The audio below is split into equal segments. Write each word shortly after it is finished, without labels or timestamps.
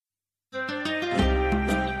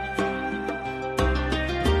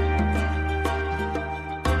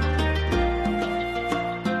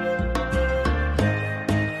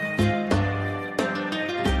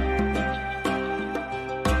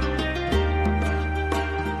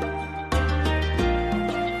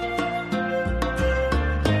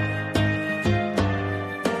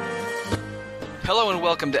Hello and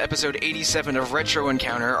welcome to episode 87 of Retro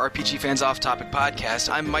Encounter, RPG Fans Off Topic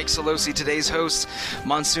Podcast. I'm Mike Solosi, today's host,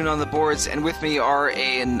 Monsoon on the boards, and with me are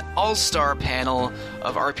an all-star panel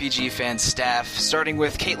of RPG fan staff, starting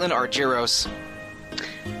with Caitlin Argyros.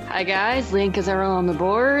 Hi guys, Liam Cazzaro on the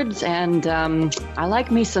boards, and I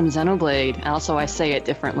like me some Xenoblade. Also, I say it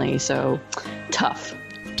differently, so tough.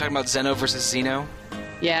 Talking about Xeno versus Xeno?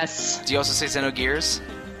 Yes. Do you also say Xenogears?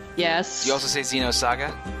 Yes. Do you also say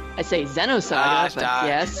Xenosaga? I say Xenosaga, but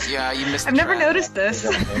yes. Yeah, you missed I've never noticed this.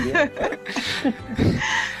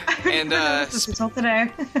 And this until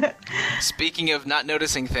today. Speaking of not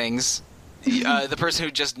noticing things, the person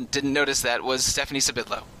who just didn't notice that was Stephanie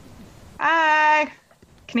Sabitlo. Hi,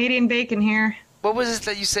 Canadian bacon here. What was it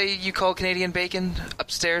that you say you call Canadian bacon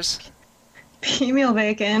upstairs? Female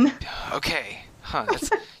bacon. Okay. Huh.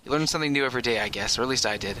 You learn something new every day, I guess, or at least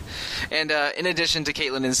I did. And in addition to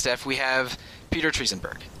Caitlin and Steph, we have Peter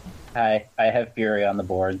Triesenberg. Hi, I have Fury on the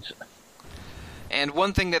boards. And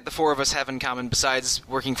one thing that the four of us have in common, besides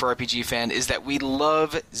working for RPG Fan, is that we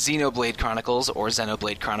love Xenoblade Chronicles, or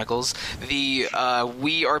Xenoblade Chronicles, the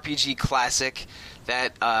Wii RPG classic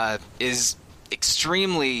that is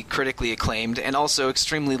extremely critically acclaimed and also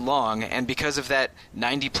extremely long, and because of that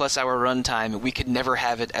 90-plus hour runtime, we could never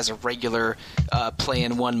have it as a regular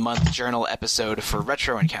play-in-1-month journal episode for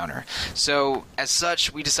Retro Encounter. So, as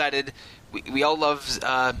such, we decided... We all love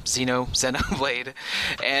Xenoblade,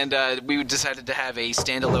 and we decided to have a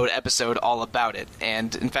standalone episode all about it.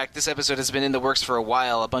 And, in fact, this episode has been in the works for a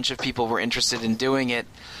while. A bunch of people were interested in doing it,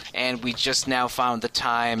 and we just now found the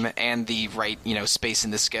time and the right, space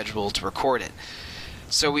in the schedule to record it.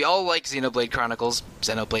 So we all like Xenoblade Chronicles.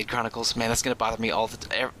 Man, that's going to bother me all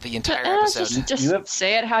the entire episode. Just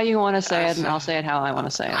say it how you want to say it, and I'll say it how I want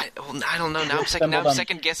to say it. I don't know. Now I'm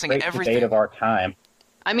second-guessing everything. Debate of our time.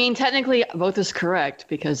 I mean, technically, both is correct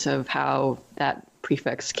because of how that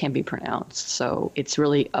prefix can be pronounced. So it's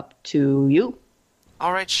really up to you.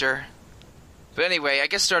 All right, sure. But anyway, I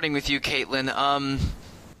guess starting with you, Caitlin,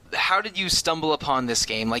 how did you stumble upon this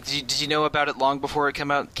game? Like, did you know about it long before it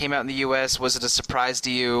came out in the U.S.? Was it a surprise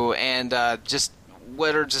to you? And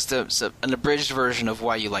what are just an abridged version of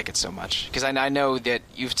why you like it so much? Because I know that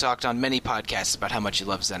you've talked on many podcasts about how much you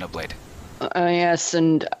love Xenoblade. Yes,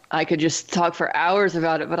 and I could just talk for hours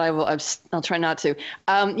about it, but I'll try not to.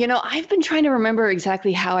 I've been trying to remember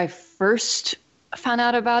exactly how I first found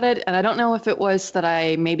out about it, and I don't know if it was that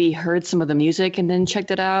I maybe heard some of the music and then checked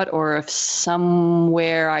it out, or if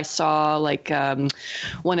somewhere I saw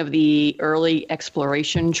one of the early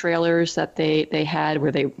exploration trailers that they had,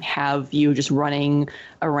 where they have you just running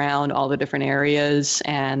around all the different areas,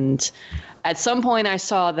 and at some point I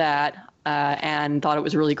saw that. And thought it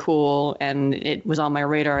was really cool, and it was on my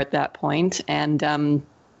radar at that point. And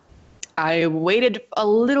I waited a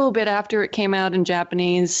little bit after it came out in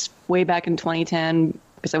Japanese, way back in 2010,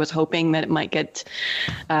 because I was hoping that it might get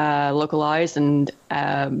localized. And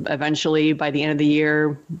eventually, by the end of the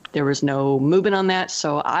year, there was no movement on that.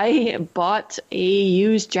 So I bought a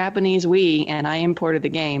used Japanese Wii, and I imported the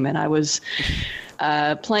game, and I was...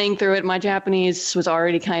 playing through it. My Japanese was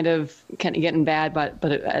already kind of getting bad, but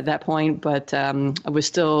at that point, but I was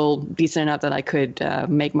still decent enough that I could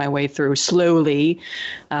make my way through slowly,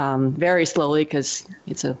 very slowly, because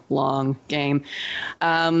it's a long game.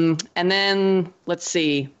 And then, let's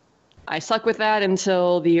see, I stuck with that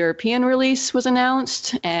until the European release was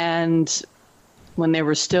announced, and when there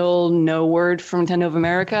was still no word from Nintendo of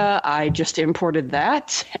America, I just imported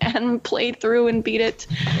that and played through and beat it.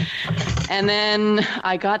 And then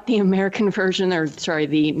I got the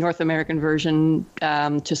the North American version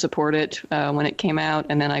to support it when it came out.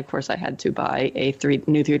 And then, of course, I had to buy a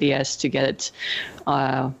new 3DS to get it,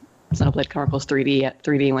 Xenoblade Chronicles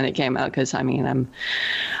 3D when it came out, because, I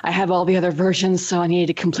have all the other versions, so I needed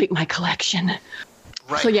to complete my collection.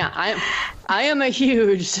 Right. So yeah, I am a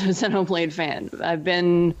huge Xenoblade fan. I've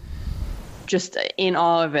been just in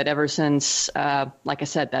awe of it ever since, like I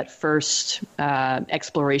said, that first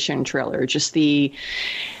exploration trailer. Just the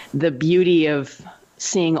beauty of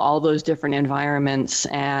seeing all those different environments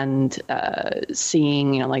and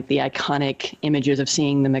seeing, the iconic images of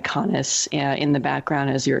seeing the Mechonis in the background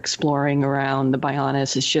as you're exploring around the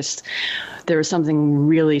Bionis. It's just, there was something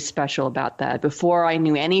really special about that. Before I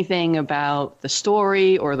knew anything about the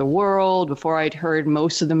story or the world, before I'd heard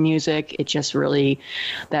most of the music, it just really,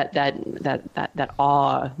 that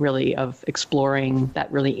awe really of exploring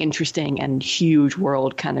that really interesting and huge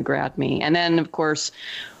world kind of grabbed me. And then, of course,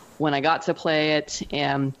 when I got to play it,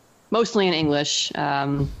 mostly in English.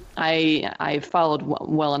 I followed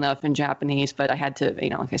well enough in Japanese, but I had to,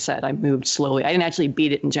 like I said, I moved slowly. I didn't actually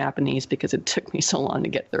beat it in Japanese because it took me so long to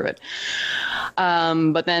get through it.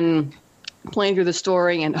 But then playing through the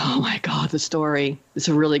story, and oh my God, the story. It's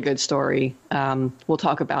a really good story. We'll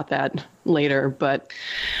talk about that later, but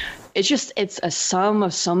it's a sum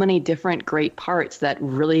of so many different great parts that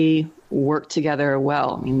really work together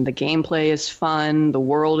well. I mean, the gameplay is fun, the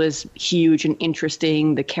world is huge and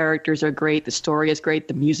interesting, the characters are great, the story is great,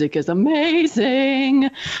 the music is amazing.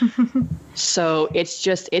 So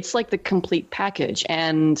it's like the complete package.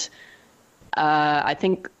 And I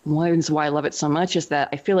think one of the reasons why I love it so much is that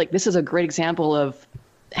I feel like this is a great example of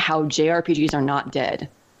how JRPGs are not dead.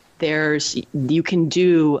 You can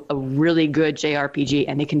do a really good JRPG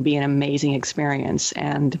and it can be an amazing experience.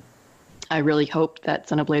 And I really hope that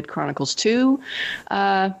Xenoblade Chronicles 2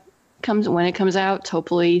 when it comes out,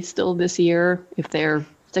 hopefully still this year, if they're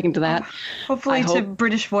sticking to that. Hopefully to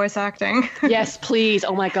British voice acting. Yes, please.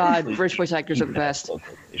 Oh my God, British voice actors are the best.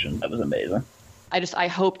 That was amazing. I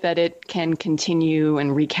hope that it can continue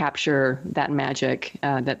and recapture that magic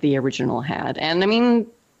that the original had. And I mean,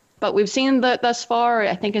 but we've seen that thus far.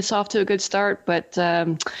 I think it's off to a good start, but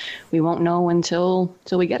we won't know until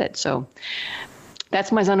we get it. So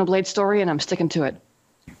that's my Xenoblade story, and I'm sticking to it.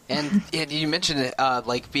 And you mentioned it,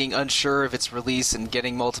 like being unsure of its release and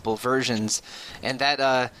getting multiple versions, and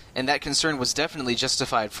that concern was definitely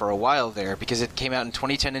justified for a while there, because it came out in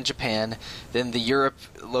 2010 in Japan, then the Europe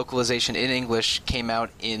localization in English came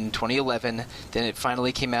out in 2011, then it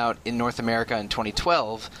finally came out in North America in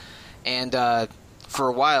 2012, and for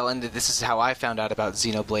a while, and this is how I found out about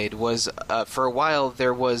Xenoblade, was for a while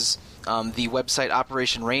there was the website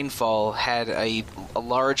Operation Rainfall had a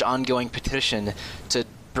large ongoing petition to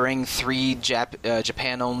bring 3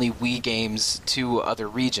 Japan-only Wii games to other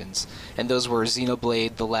regions, and those were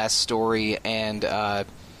Xenoblade: The Last Story and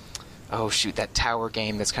that tower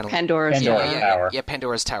game that's kind of Pandora's Tower. Yeah,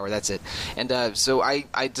 Pandora's Tower. That's it. And so I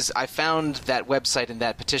found that website and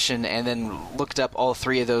that petition, and then looked up all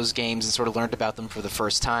 3 of those games and sort of learned about them for the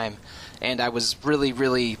first time. And I was really,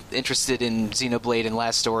 really interested in Xenoblade and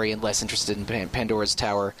Last Story, and less interested in Pandora's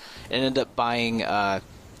Tower, and ended up buying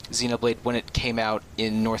Xenoblade when it came out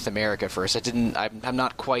in North America first. I'm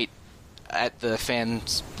not quite at the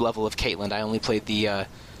fans level of Caitlin. I only played the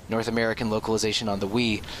North American localization on the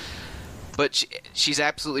Wii. But she's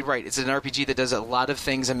absolutely right. It's an RPG that does a lot of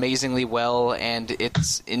things amazingly well, and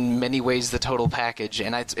it's in many ways the total package.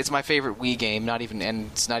 And it's my favorite Wii game.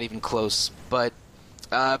 And it's not even close. But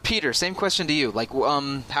Peter, same question to you. Like,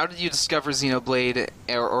 how did you discover Xenoblade,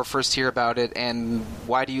 or first hear about it, and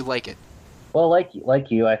why do you like it? Well,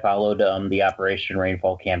 like you, I followed the Operation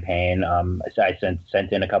Rainfall campaign. I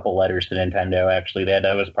sent in a couple letters to Nintendo. Actually, that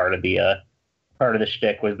was part of the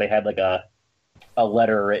shtick. Was they had like a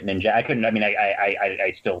letter written in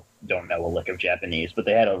I still don't know a lick of Japanese, but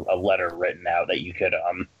they had a letter written out that you could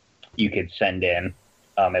send in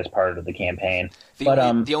as part of the campaign.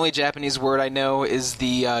 The only Japanese word I know is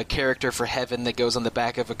the character for heaven that goes on the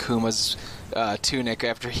back of Akuma's tunic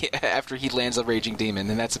after he lands a raging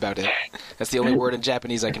demon, and that's about it. That's the only word in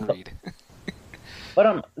Japanese I can read.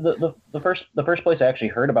 But the first place I actually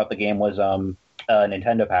heard about the game was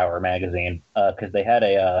Nintendo Power magazine, because they had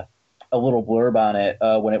a little blurb on it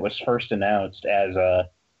when it was first announced as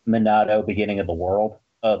Minato Beginning of the World,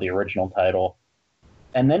 the original title.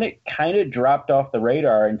 And then it kind of dropped off the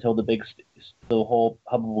radar until the whole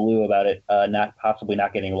hullabaloo about it possibly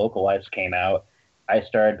not getting localized came out. I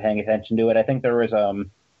started paying attention to it. I think there was a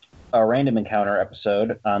Random Encounter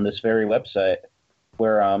episode on this very website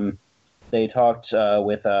where they talked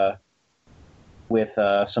with some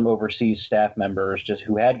overseas staff members just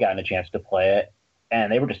who had gotten a chance to play it,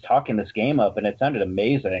 and they were just talking this game up, and it sounded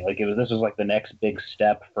amazing. Like this was like the next big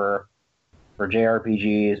step for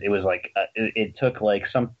JRPGs. It was like it took like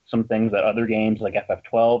some things that other games like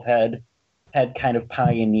FF12 had kind of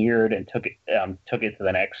pioneered, and took it to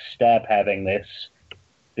the next step, having this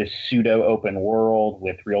pseudo open world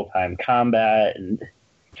with real-time combat and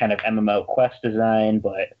kind of MMO quest design,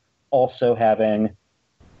 but also having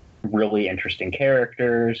really interesting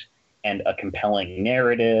characters and a compelling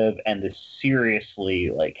narrative and this seriously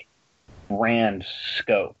like grand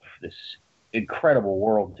scope, this incredible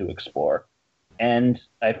world to explore. And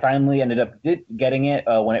I finally ended up getting it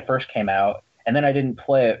when it first came out, and then I didn't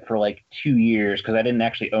play it for like 2 years because I didn't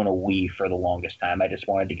actually own a Wii for the longest time. I just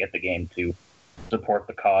wanted to get the game to support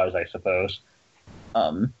the cause, I suppose.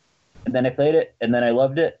 And then I played it, and then I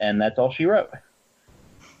loved it, and that's all she wrote.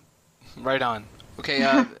 Right on.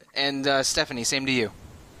 Okay, and Stephanie, same to you.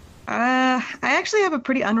 I actually have a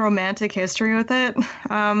pretty unromantic history with it.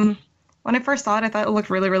 When I first saw it, I thought it looked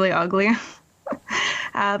really, really ugly.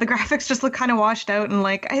 The graphics just look kind of washed out, and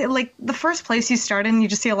like the first place you start in, you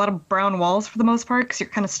just see a lot of brown walls for the most part because you're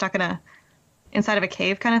kind of stuck inside of a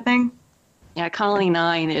cave kind of thing. Yeah, Colony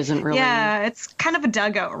 9 isn't really... Yeah, it's kind of a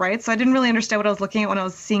dugout, right? So I didn't really understand what I was looking at when I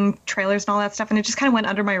was seeing trailers and all that stuff, and it just kind of went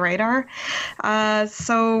under my radar.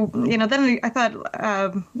 So, then I thought,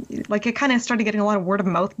 it kind of started getting a lot of word of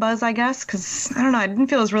mouth buzz, I guess, because, I don't know, I didn't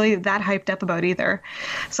feel it was really that hyped up about either.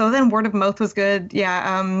 So then word of mouth was good,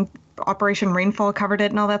 yeah, Operation Rainfall covered it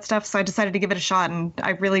and all that stuff, so I decided to give it a shot, and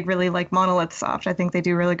I really, really like Monolith Soft. I think they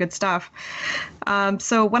do really good stuff.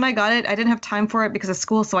 So when I got it, I didn't have time for it because of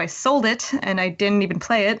school, so I sold it, and I didn't even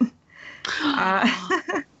play it.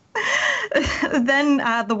 Then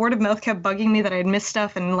the word of mouth kept bugging me that I had missed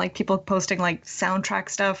stuff, and like people posting like soundtrack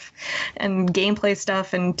stuff and gameplay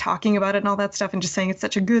stuff and talking about it and all that stuff and just saying it's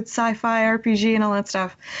such a good sci-fi RPG and all that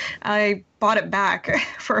stuff. I bought it back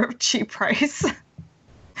for a cheap price.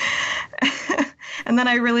 And then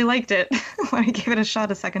I really liked it when I gave it a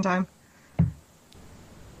shot a second time.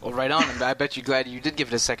 Well, right on. I bet you're glad you did give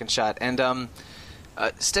it a second shot. And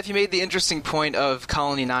Steph, you made the interesting point of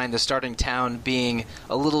Colony 9, the starting town, being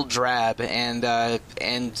a little drab and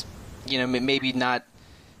maybe not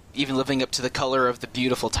even living up to the color of the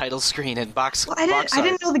beautiful title screen and box. Well, I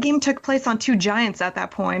didn't know the game took place on two giants at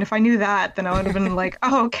that point. If I knew that, then I would have been like,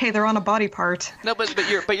 oh, okay, they're on a body part. No, but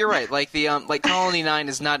you're right. Like the Colony 9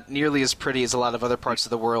 is not nearly as pretty as a lot of other parts of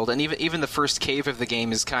the world, and even the first cave of the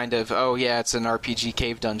game is kind of, oh yeah, it's an RPG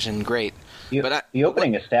cave dungeon, great. The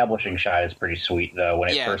opening establishing shot is pretty sweet though, when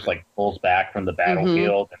it first pulls back from the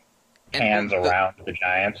battlefield. Mm-hmm. Pans around the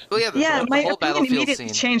giants. Well, the my whole opinion immediately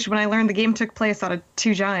scene changed when I learned the game took place out of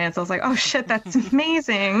two giants. I was like, oh shit, that's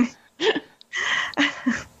amazing.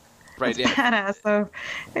 Right, yeah. Badass. So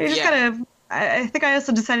you just gotta. I think I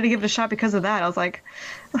also decided to give it a shot because of that. I was like,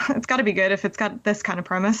 it's got to be good if it's got this kind of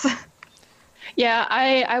premise. Yeah,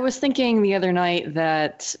 I was thinking the other night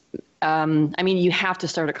that, you have to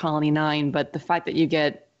start at Colony 9, but the fact that you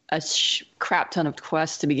get a crap ton of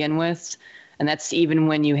quests to begin with, and that's even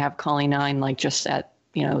when you have Colony 9 just at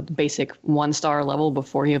the basic 1-star level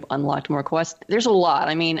before you've unlocked more quests. There's a lot.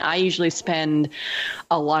 I usually spend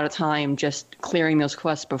a lot of time just clearing those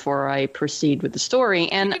quests before I proceed with the story.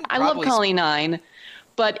 And I love Colony 9,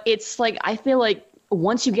 but it's I feel like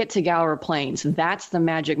once you get to Gower Plains, that's the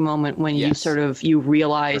magic moment when you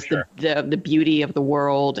realize the beauty of the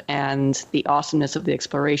world and the awesomeness of the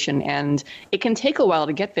exploration. And it can take a while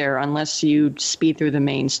to get there unless you speed through the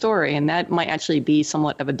main story. And that might actually be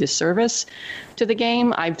somewhat of a disservice to the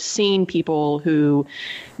game. I've seen people who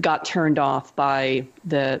got turned off by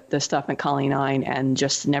the stuff in Colony 9 and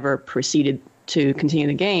just never proceeded to continue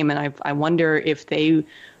the game. And I wonder if they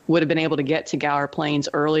would have been able to get to Gower Plains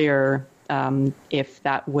earlier, if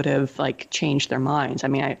that would have changed their minds.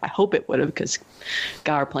 I hope it would have, because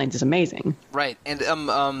Gower Plains is amazing. Right, and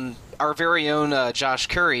our very own Josh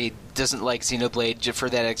Curry doesn't like Xenoblade for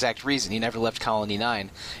that exact reason. He never left Colony 9,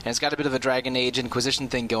 and it's got a bit of a Dragon Age Inquisition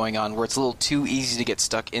thing going on, where it's a little too easy to get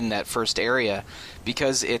stuck in that first area,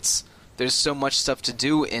 because there's so much stuff to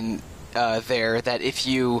do in there that if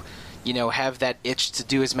you have that itch to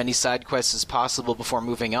do as many side quests as possible before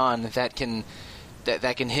moving on, that can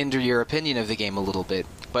hinder your opinion of the game a little bit.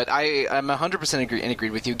 But I'm 100%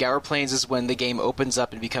 agreed with you. Gower Plains is when the game opens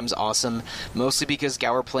up and becomes awesome, mostly because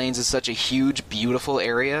Gower Plains is such a huge, beautiful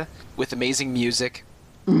area with amazing music.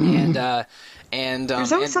 Mm-hmm. And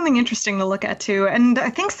there's always something interesting to look at too. And I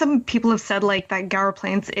think some people have said that Gower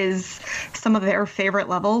Plains is some of their favorite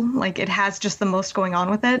level. It has just the most going on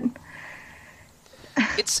with it.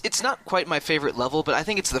 It's not quite my favorite level, but I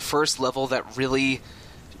think it's the first level that really...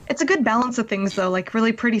 It's a good balance of things, though.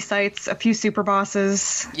 Really pretty sights, a few super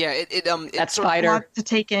bosses. Yeah, that spider. A lot to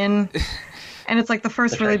take in, and it's the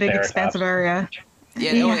first really big expansive area.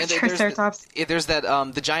 Yeah, and Triceratops. There's that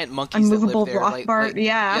the giant monkeys unmovable that live there.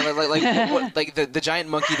 Rothbard, the giant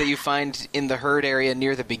monkey that you find in the herd area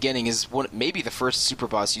near the beginning is maybe the first super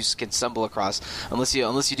boss you can stumble across, unless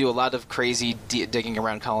you do a lot of crazy digging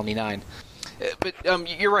around Colony 9. But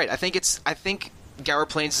you're right. I think Gower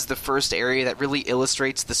Plains is the first area that really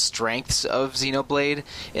illustrates the strengths of Xenoblade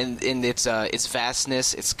in its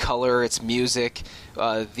vastness, its color, its music.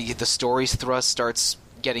 The story's thrust starts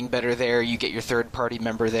getting better there. You get your third party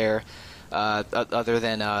member there, other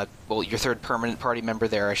than your third permanent party member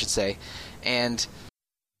there, I should say, and.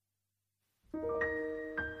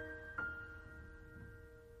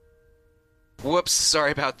 Whoops,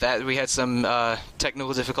 sorry about that. We had some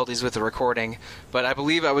technical difficulties with the recording, but I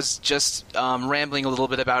believe I was just rambling a little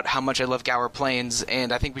bit about how much I love Gower Plains,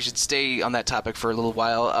 and I think we should stay on that topic for a little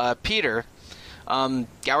while. Peter,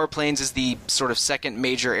 Gower Plains is the sort of second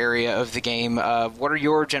major area of the game. What are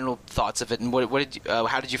your general thoughts of it, and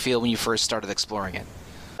how did you feel when you first started exploring it?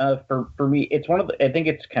 For me, it's one of the, I think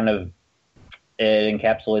it's kind of, it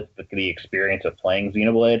encapsulates the experience of playing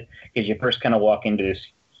Xenoblade, because you first kind of walk into this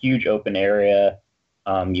huge open area.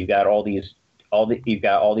 You've got all these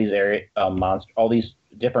area monsters, all these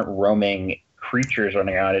different roaming creatures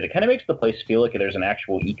running around it. It kind of makes the place feel like there's an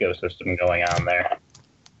actual ecosystem going on there.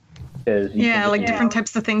 Different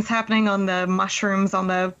types of things happening on the mushrooms on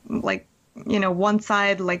the one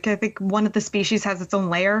side. Like I think one of the species has its own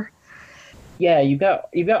lair. Yeah, you've got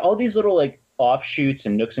all these little offshoots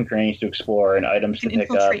and nooks and crannies to explore and items to pick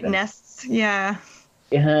up. Infiltrate nests. Yeah.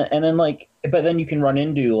 And then but then you can run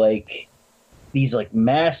into these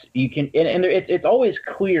mass. You can and it's always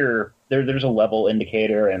clear. There's a level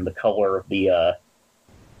indicator and the color of the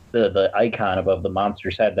icon above the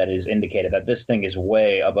monster's head that is indicated that this thing is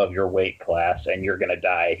way above your weight class and you're going to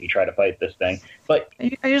die if you try to fight this thing. But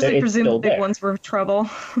I usually presume the big ones were trouble.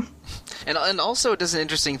 And also it does an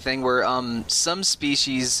interesting thing where some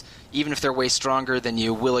species, even if they're way stronger than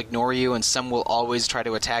you, will ignore you, and some will always try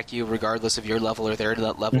to attack you regardless of your level or their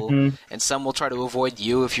level. Mm-hmm. And some will try to avoid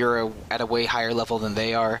you if you're at a way higher level than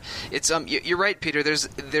they are. It's you're right, Peter.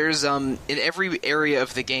 There's in every area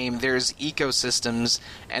of the game there's ecosystems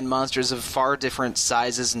and monsters of far different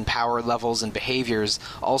sizes and power levels and behaviors,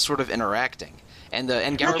 all sort of interacting. And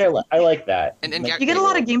I like that. And you get a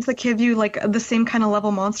lot of games that give you the same kind of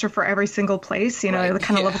level monster for every single place. Right. It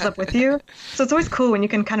kind of levels up with you. So it's always cool when you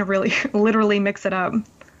can kind of really literally mix it up.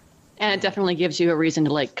 And it definitely gives you a reason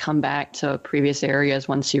to come back to previous areas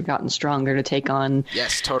once you've gotten stronger to take on.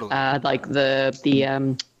 Yes, totally.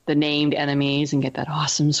 The named enemies and get that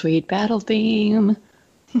awesome sweet battle theme.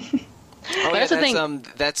 Oh, yeah,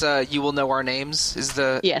 that's You Will Know Our Names is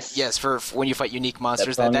the... Yes, for when you fight unique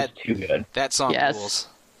monsters. That too good. That song rules.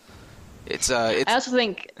 It's I also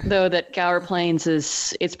think, though, that Gower Plains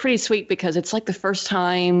it's pretty sweet because it's the first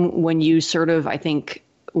time when you sort of, I think,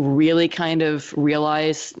 really kind of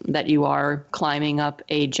realize that you are climbing up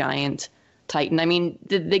a giant Titan. I mean,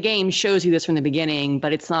 the game shows you this from the beginning,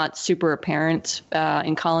 but it's not super apparent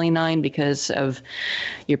in Colony 9 because of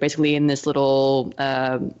you're basically in this little...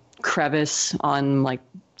 crevice on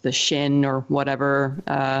the shin or whatever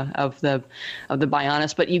of the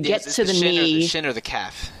Bionis, but you get to the knee. The shin or the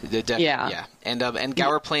calf. Yeah. And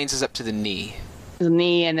Gower Plains is up to the knee. The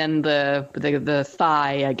knee and then the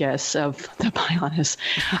thigh, I guess, of the Bionis.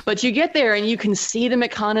 But you get there and you can see the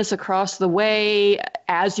Mechonis across the way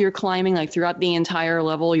as you're climbing. Throughout the entire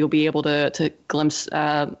level, you'll be able to glimpse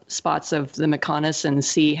spots of the Mechonis and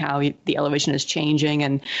see how the elevation is changing.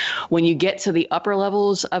 And when you get to the upper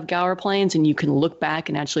levels of Gower Plains and you can look back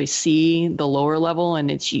and actually see the lower level,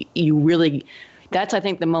 and it's you really, that's I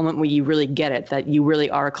think the moment where you really get it, that you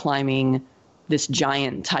really are climbing this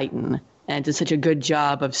giant Titan. And it does such a good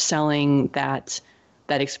job of selling that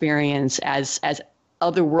experience as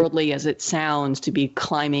otherworldly as it sounds to be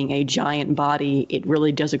climbing a giant body. It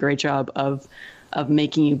really does a great job of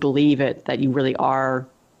making you believe it, that you really are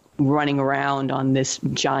running around on this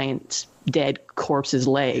giant dead corpse's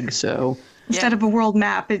leg. So instead of a world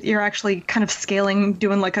map, you're actually kind of scaling,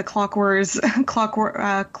 doing a clockwise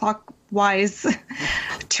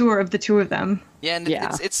tour of the two of them. Yeah, and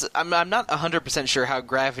it's I'm not 100% sure how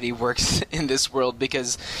gravity works in this world,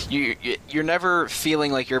 because you're never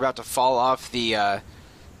feeling like you're about to fall off the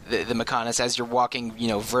Mechonis as you're walking,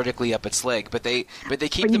 vertically up its leg. But they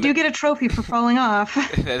keep. But you do get a trophy for falling off.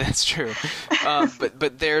 That's true.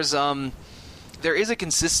 But there is a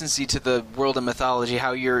consistency to the world of mythology.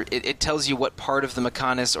 How it tells you what part of the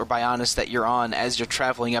Mechonis or Bionis that you're on as you're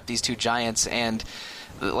traveling up these two giants, and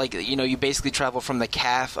you basically travel from the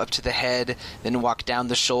calf up to the head, then walk down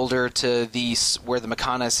the shoulder to where the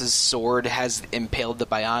Mechonis' sword has impaled the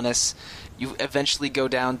Bionis. You eventually go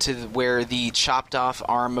down to where the chopped off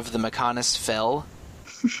arm of the Mechonis fell.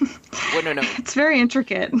 Well, no. It's very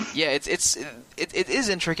intricate. Yeah, it is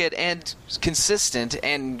intricate and consistent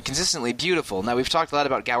and consistently beautiful. Now, we've talked a lot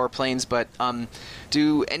about Gower Plains, but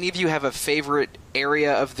do any of you have a favorite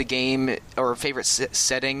area of the game or a favorite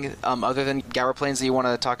setting other than Gower Plains that you want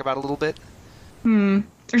to talk about a little bit?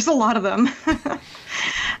 There's a lot of them.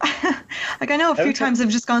 I know a few times I've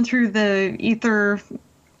just gone through the Ether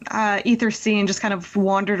Sea and just kind of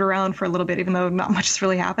wandered around for a little bit, even though not much is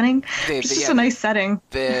really happening. It's just a nice setting.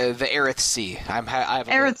 The Aerith Sea.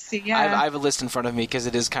 Aerith Sea, yeah. I have a list in front of me because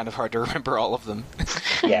it is kind of hard to remember all of them.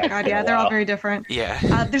 Yeah, God, yeah, they're all very different.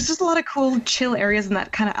 Yeah. There's just a lot of cool chill areas in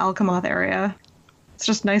that kind of Alchemoth area. It's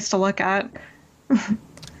just nice to look at.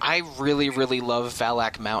 I really, really love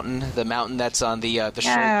Valak Mountain, the mountain that's on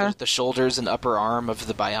the shoulders and upper arm of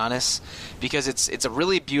the Bionis, because it's a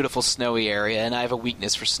really beautiful snowy area, and I have a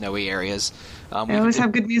weakness for snowy areas. They always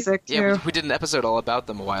have good music, too. Yeah, we did an episode all about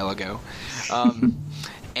them a while ago.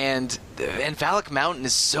 And Valak Mountain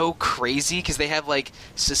is so crazy because they have like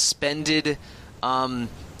suspended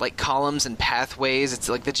like columns and pathways. It's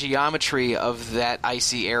like the geometry of that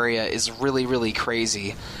icy area is really, really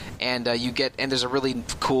crazy. And there's a really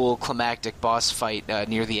cool climactic boss fight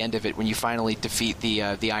near the end of it when you finally defeat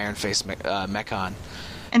the Iron Face Mechon.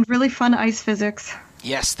 And really fun ice physics.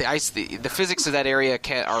 Yes, the physics of that area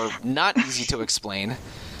are not easy to explain.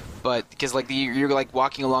 But because like you're like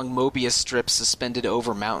walking along Mobius strips suspended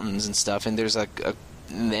over mountains and stuff, and there's and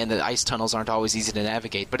the ice tunnels aren't always easy to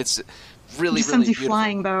navigate. But it's really, really beautiful.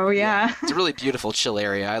 Flying though, yeah. It's a really beautiful, chill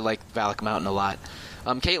area. I like Valak Mountain a lot.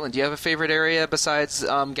 Caitlin, do you have a favorite area besides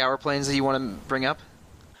Gower Plains that you want to bring up?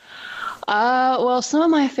 Well, some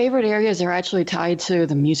of my favorite areas are actually tied to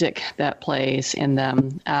the music that plays in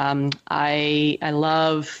them. I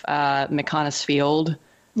love Mechonis Field.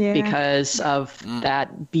 Yeah. Because of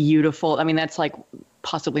that beautiful, I mean, that's like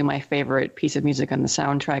possibly my favorite piece of music on the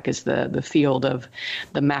soundtrack is the field of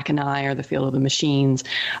the Machini or the field of the machines.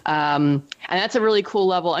 And that's a really cool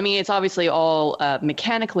level. I mean, it's obviously all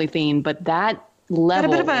mechanically themed, but that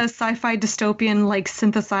level. Got a bit of a sci-fi dystopian, like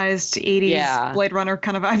synthesized 80s Blade Runner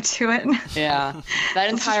kind of vibe to it. Yeah. That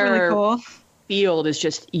entire really cool. Field is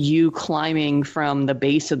just you climbing from the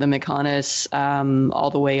base of the Mechonis all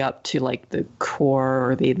the way up to like the core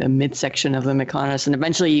or the midsection of the Mechonis, and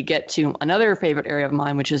eventually you get to another favorite area of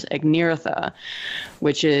mine, which is Agniratha,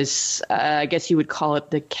 which is I guess you would call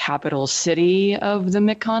it the capital city of the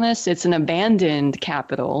Mechonis. It's an abandoned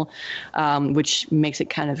capital, which makes it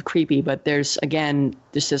kind of creepy. But there's again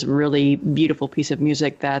this really beautiful piece of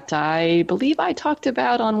music that I believe I talked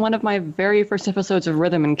about on one of my very first episodes of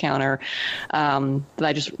Rhythm Encounter. That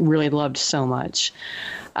I just really loved so much.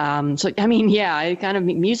 So, I mean, yeah,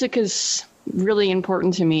 music is really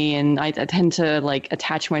important to me, and I tend to like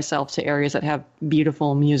attach myself to areas that have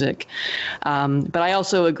beautiful music. But I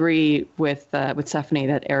also agree with Stephanie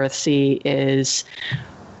that Aerith Sea is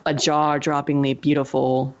a jaw-droppingly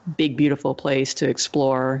beautiful, big, beautiful place to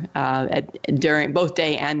explore during both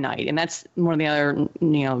day and night. And that's one of the other,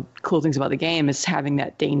 cool things about the game is having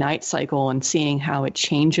that day-night cycle and seeing how it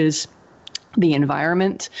changes the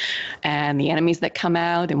environment and the enemies that come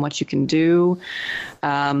out and what you can do.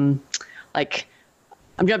 Like,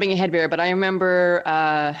 I'm jumping ahead here, but I remember,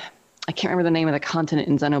 I can't remember the name of the continent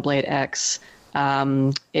in Xenoblade X.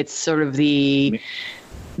 It's sort of the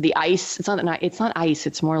ice. It's not ice.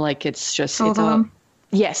 It's more like it's just. Sylvalum.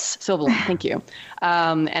 Yes, Sylvalum. Thank you.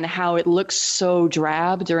 And how it looks so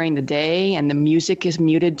drab during the day, and the music is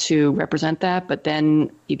muted to represent that. But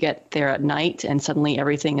then you get there at night, and suddenly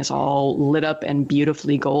everything is all lit up and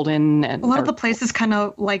beautifully golden. And a lot of the places kind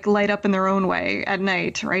of like light up in their own way at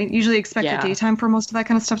night, right? Usually expect the daytime for most of that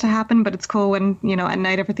kind of stuff to happen, but it's cool when at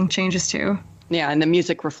night everything changes too. Yeah, and the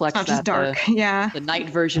music reflects it's not that. Just dark. The night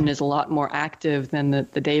version is a lot more active than the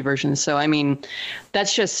day version. So I mean,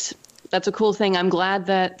 that's a cool thing. I'm glad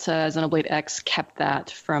that Xenoblade X kept that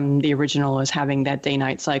from the original as having that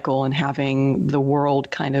day-night cycle and having the world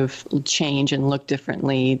kind of change and look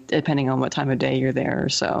differently depending on what time of day you're there.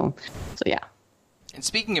 So yeah. And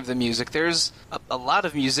speaking of the music, there's a lot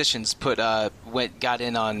of musicians got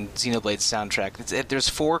in on Xenoblade's soundtrack. There's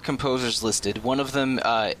 4 composers listed. One of them,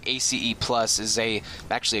 ACE Plus, is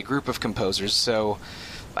actually a group of composers. So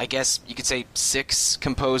I guess you could say 6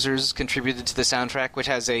 composers contributed to the soundtrack, which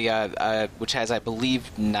has I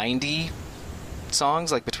believe 90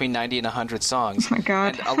 songs, like between 90 and 100 songs. Oh my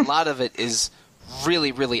god! And a lot of it is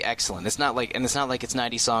really, really excellent. It's not like it's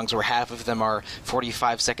 90 songs where half of them are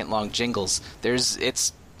 45-second long jingles.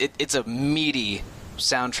 It's a meaty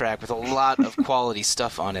soundtrack with a lot of quality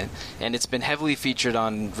stuff on it, and it's been heavily featured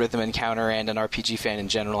on Rhythm Encounter and an RPG Fan in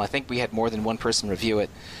general. I think we had more than one person review it,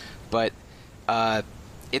 but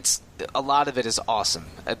it's a lot of it is awesome.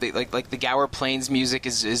 Like the Gower Plains music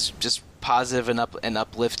is just positive and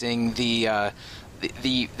uplifting. The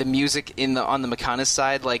music on the Mechonis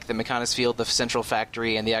side, like the Mechonis Field, the Central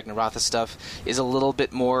Factory, and the Agniratha stuff, is a little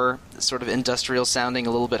bit more sort of industrial sounding,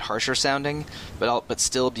 a little bit harsher sounding, but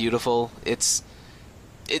still beautiful. It's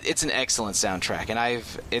an excellent soundtrack, and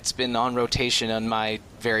it's been on rotation on my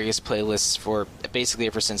various playlists for basically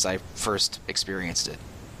ever since I first experienced it.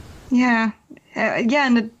 Yeah.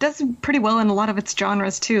 And it does pretty well in a lot of its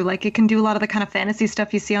genres, too. Like, it can do a lot of the kind of fantasy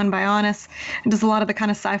stuff you see on Bionis. It does a lot of the kind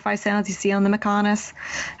of sci-fi sounds you see on the Mechonis.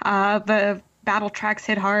 The battle tracks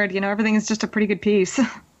hit hard. Everything is just a pretty good piece.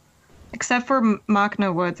 Except for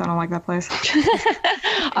Machna Woods. I don't like that place.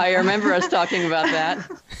 I remember us talking about that.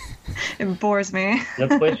 It bores me. The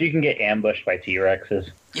place you can get ambushed by T-Rexes.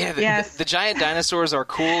 Yeah, Yes. the giant dinosaurs are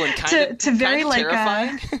cool and kind To very, of like,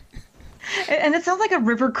 terrifying. And it sounds like a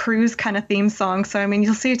River Cruise kind of theme song. So, I mean,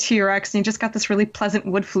 you'll see a T-Rex and you just got this really pleasant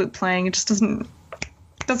wood flute playing. It just doesn't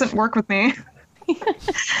work with me.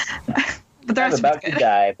 But the I'm rest of about it's to good.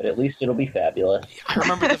 die, but at least it'll be fabulous. I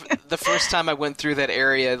remember the first time I went through that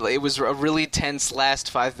area, it was a really tense last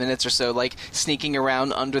 5 minutes or so, like sneaking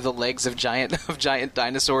around under the legs of giant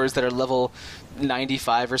dinosaurs that are level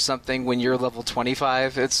 95 or something when you're level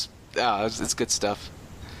 25. It's good stuff.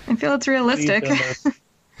 I feel it's realistic.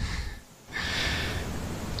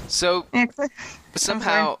 So Yeah,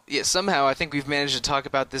 somehow I think we've managed to talk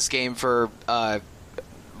about this game for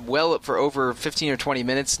for over 15 or 20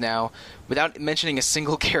 minutes now without mentioning a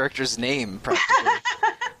single character's name, practically.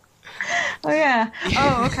 Oh yeah.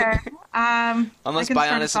 Oh okay. Unless I can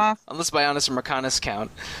start us off. Bionis or Mercanus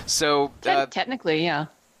count. So Technically, yeah.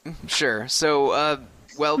 sure. So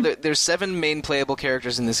there's 7 main playable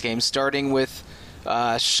characters in this game, starting with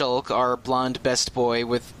Shulk, our blonde best boy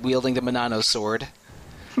with wielding the Monano sword.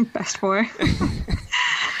 Best boy.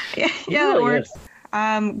 yeah, He that really works.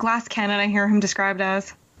 is. Glass cannon. I hear him described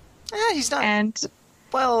as. He's not. And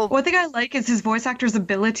Well, one thing I like is his voice actor's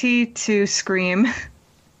ability to scream.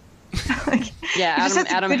 Like, Yeah, he just has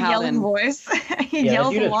a Adam good Howden. yelling voice. He Yeah,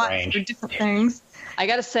 yells dude a is lot range. for different things. I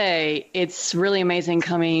gotta say, it's really amazing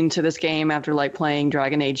coming to this game after like playing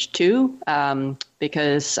Dragon Age 2,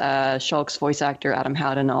 because Shulk's voice actor Adam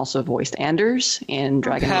Howden also voiced Anders in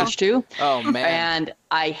Dragon Age 2. oh man. And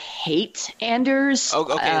I hate Anders. Oh,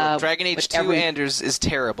 okay. Dragon Age with 2 Anders is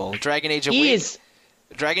terrible. Dragon Age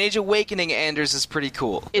Dragon Age Awakening Anders is pretty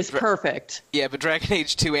cool. is perfect. Yeah, but Dragon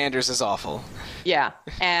Age 2 Anders is awful. Yeah,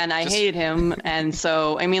 and I hated him, and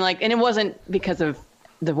so I mean, like, and it wasn't because of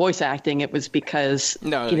the voice acting; it was because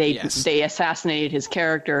they assassinated his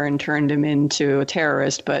character and turned him into a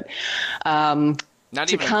terrorist. But Not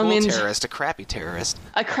to even a come cool in- terrorist, a crappy terrorist.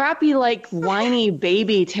 a crappy, like, whiny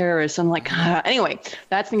baby terrorist. I'm like, anyway,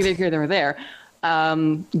 that's neither here nor there.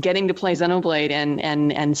 Getting to play Xenoblade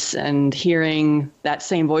and hearing that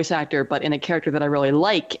same voice actor, but in a character that I really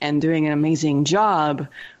like, and doing an amazing job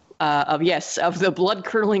of the blood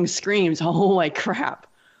curdling screams. Holy crap!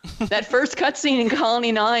 That first cutscene in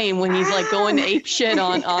Colony 9 when he's like going ape shit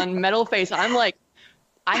on Metal Face. I'm like,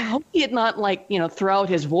 I hope he had not, like, throw out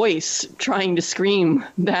his voice trying to scream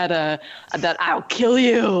that I'll kill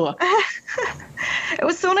you. It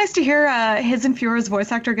was so nice to hear his and Fiora's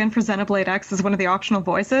voice actor again for Xenoblade X as one of the optional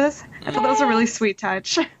voices. I thought that was a really sweet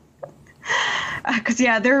touch. Because,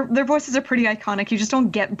 their voices are pretty iconic. You just don't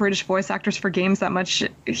get British voice actors for games that much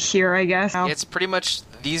here, I guess. Yeah, it's pretty much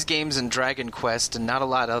these games and Dragon Quest, and not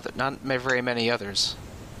very many others.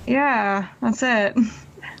 Yeah, that's it.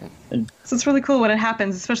 So it's really cool when it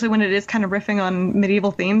happens, especially when it is kind of riffing on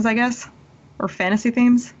medieval themes, I guess, or fantasy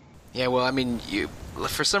themes. Yeah, well, I mean,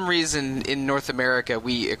 for some reason in North America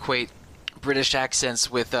we equate British accents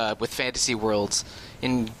with fantasy worlds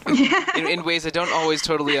in ways I don't always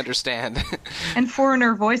totally understand. And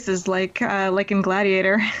foreigner voices, like in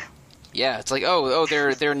Gladiator. Yeah, it's like,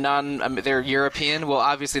 they're European. Well,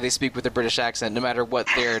 obviously they speak with a British accent, no matter what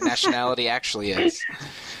their nationality actually is.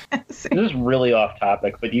 This is really off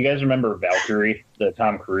topic, but do you guys remember Valkyrie, the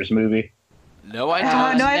Tom Cruise movie? No, I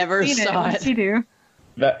don't. No, I've Never seen saw it. it. You do.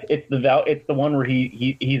 It's the one where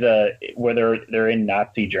where they're in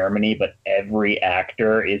Nazi Germany, but every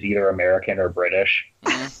actor is either American or British.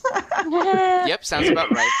 Yep, sounds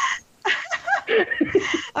about right. Oh,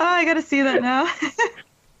 I gotta see that now.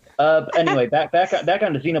 Anyway, back on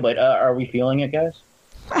to Xenoblade. Are we feeling it, guys?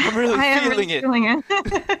 I'm really I am feeling really it. feeling it.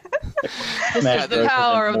 Smash the Bros. has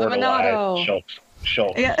power of the immortalized Monado.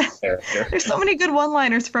 Shulk's Yeah. character. There's so many good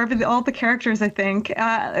one-liners for all the characters, I think.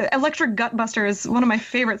 Electric Gutbuster is one of my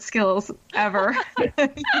favorite skills ever.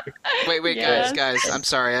 Wait, Yes. guys, I'm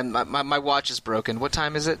sorry. My watch is broken. What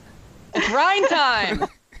time is it? It's Rhine time.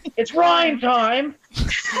 It's rhyme time!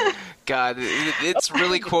 God, it's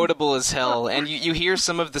really quotable as hell, and you hear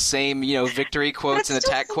some of the same, victory quotes and It's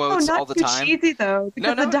attack still quotes not all the too time. cheesy though,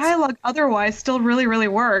 because No, the dialogue otherwise still really, really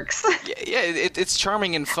works. Yeah, it's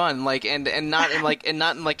charming and fun, and not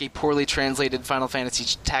in a poorly translated Final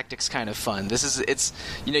Fantasy Tactics kind of fun. It's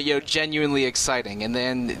genuinely exciting, and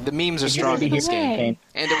then the memes are strong in this game.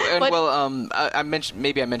 I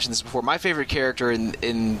mentioned this before. My favorite character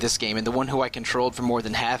in this game, and the one who I controlled for more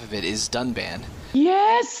than half of it, is Dunban.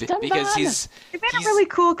 Yes, Dunban. Because They made a really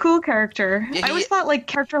cool character. Yeah, I always thought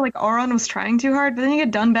character like Auron was trying too hard, but then you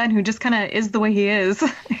get Dunban, who just kind of is the way he is.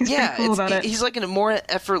 He's pretty cool about it. He's like a more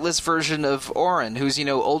effortless version of Auron, who's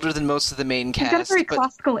older than most of the main cast. He's got a very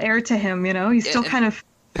classical air to him. He's still kind of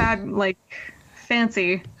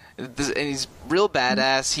fancy. And he's real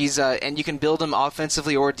badass. He's and you can build him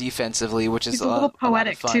offensively or defensively, which is he's a little poetic a lot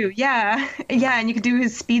of fun. too. Yeah, and you can do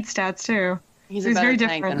his speed stats too. He's very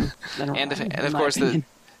different. And of course,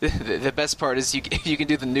 the best part is you can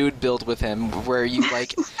do the nude build with him, where you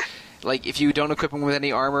like if you don't equip him with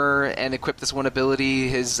any armor and equip this one ability,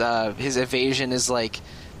 his evasion is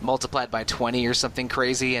multiplied by 20 or something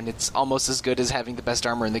crazy, and it's almost as good as having the best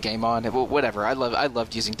armor in the game on. Whatever. I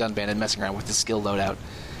loved using Dunban and messing around with the skill loadout.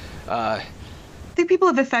 I think people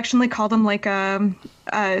have affectionately called him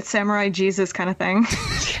a Samurai Jesus kind of thing.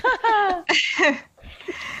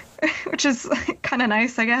 Which is kind of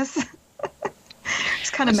nice, I guess.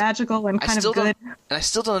 It's kind of magical and kind of good. And I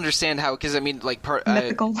still don't understand how, because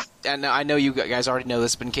mythical. And I know you guys already know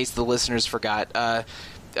this, but in case the listeners forgot,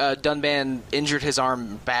 Dunban injured his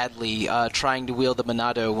arm badly trying to wield the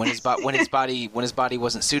Monado when his body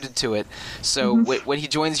wasn't suited to it. So when he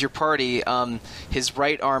joins your party, his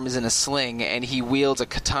right arm is in a sling, and he wields a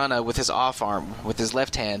katana with his off arm, with his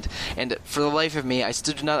left hand. And for the life of me, I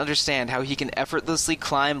still do not understand how he can effortlessly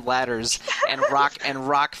climb ladders and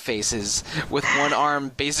rock faces with one arm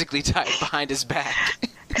basically tied behind his back.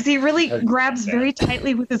 Because he really grabs very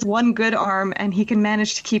tightly with his one good arm, and he can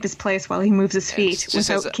manage to keep his place while he moves his feet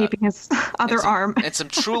without keeping his other arm. And some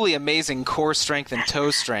truly amazing core strength and toe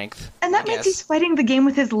strength. And that means he's fighting the game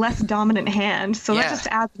with his less dominant hand, so that just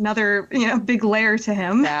adds another big layer to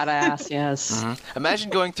him. Badass, yes. Mm-hmm. Imagine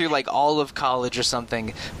going through all of college or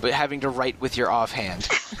something, but having to write with your offhand.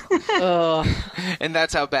 And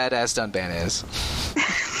that's how badass Dunban is.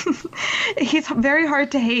 He's very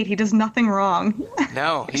hard to hate. He does nothing wrong.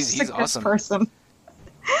 No, he's a awesome. Good person.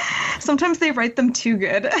 Sometimes they write them too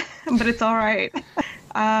good, but it's all right.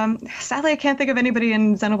 Sadly, I can't think of anybody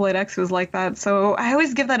in Xenoblade X who's like that. So I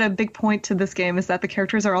always give that a big point to this game, is that the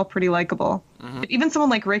characters are all pretty likable. Mm-hmm. Even someone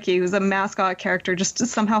like Ricky, who's a mascot character, just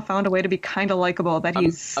somehow found a way to be kind of likable. That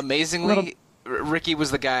he's amazingly. Ricky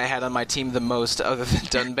was the guy I had on my team the most, other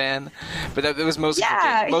than Dunban, but that was mostly for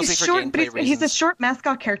gameplay reasons. He's a short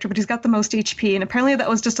mascot character, but he's got the most HP, and apparently that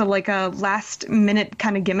was just a last minute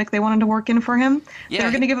kind of gimmick they wanted to work in for him. Yeah, they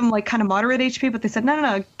were going to give him kind of moderate HP, but they said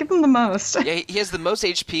no, give him the most. Yeah, he has the most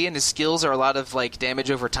HP, and his skills are a lot of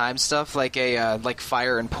damage over time stuff, like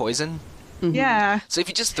fire and poison. Mm-hmm. Yeah. So if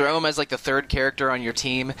you just throw him as the third character on your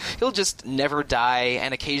team, he'll just never die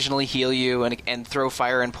and occasionally heal you and throw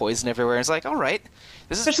fire and poison everywhere. It's all right.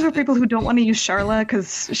 Especially for people who don't want to use Sharla,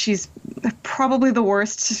 because she's probably the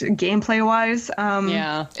worst gameplay-wise.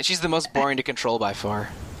 Yeah. And she's the most boring to control by far.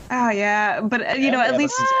 Oh, yeah. But, at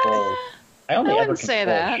least... I wouldn't say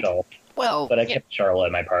that. Shulk, well, but I kept Sharla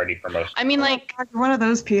in my party for most. I mean, you're one of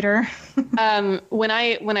those, Peter. When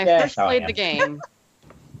I first played the game...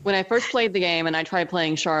 When I first played the game and I tried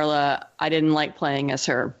playing Sharla, I didn't like playing as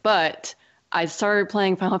her. But I started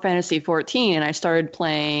playing Final Fantasy XIV and I started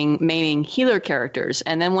playing maining healer characters.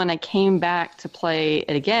 And then when I came back to play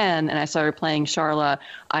it again and I started playing Sharla,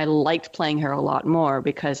 I liked playing her a lot more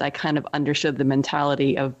because I kind of understood the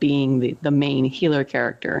mentality of being the main healer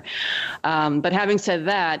character. But having said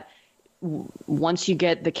that, once you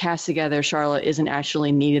get the cast together, Sharla isn't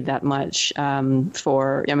actually needed that much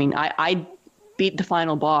I beat the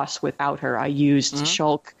final boss without her. I used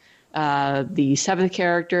Shulk, the seventh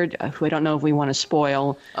character, who I don't know if we want to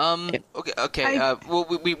spoil. Okay. Well,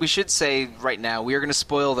 we should say right now we are going to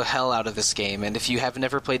spoil the hell out of this game, and if you have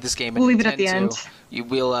never played this game, we'll leave it at the end. You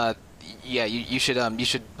will. You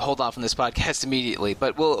should hold off on this podcast immediately.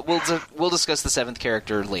 But we'll discuss the seventh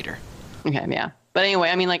character later. Okay. Yeah. But anyway,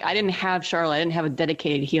 I didn't have Sharla. I didn't have a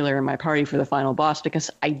dedicated healer in my party for the final boss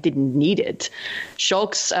because I didn't need it.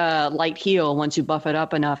 Shulk's light heal, once you buff it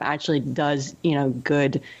up enough, actually does,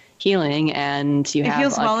 good healing, and it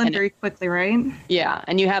heals well and very quickly, right? Yeah,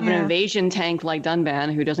 and you have an evasion tank like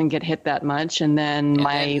Dunban who doesn't get hit that much, and then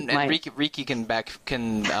Riki can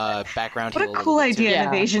background heal. What a cool idea, an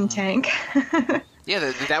evasion tank.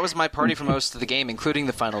 Yeah, that was my party for most of the game, including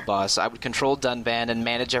the final boss. I would control Dunban and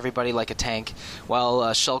manage everybody like a tank, while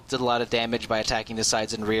Shulk did a lot of damage by attacking the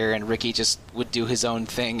sides and rear, and Ricky just would do his own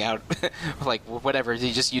thing out, whatever.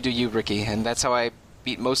 You do you, Ricky, and that's how I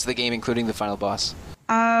beat most of the game, including the final boss.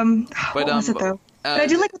 What was it though? But I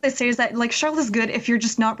do like what they say is that like Charlotte is good if you're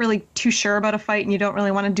just not really too sure about a fight and you don't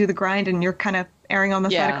really want to do the grind and you're kind of erring on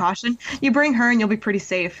the side of caution. You bring her and you'll be pretty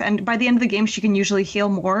safe. And by the end of the game, she can usually heal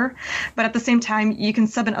more. But at the same time, you can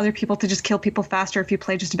sub in other people to just kill people faster if you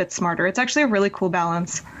play just a bit smarter. It's actually a really cool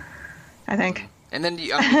balance, I think. And then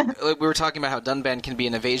we were talking about how Dunban can be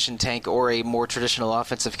an evasion tank or a more traditional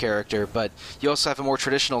offensive character, but you also have a more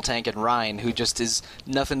traditional tank in Ryan, who just is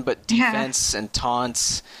nothing but defense and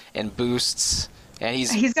taunts and boosts. And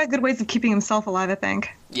he's got good ways of keeping himself alive, I think.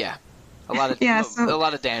 Yeah. A lot of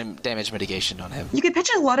damage mitigation on him. You could pitch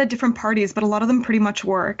a lot of different parties, but a lot of them pretty much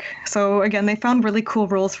work. So again, they found really cool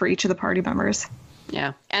rules for each of the party members.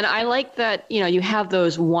 Yeah, and I like that, you have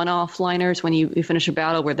those one-off liners when you finish a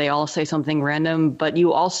battle where they all say something random, but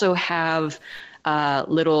you also have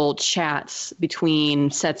little chats between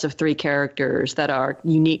sets of 3 characters that are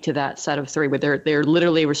unique to that set of 3, where they're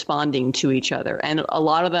literally responding to each other. And a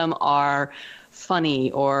lot of them are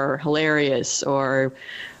funny or hilarious or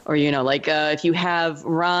if you have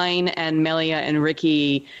Ryan and Melia and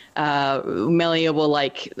Ricky, Melia will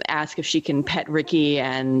ask if she can pet Ricky,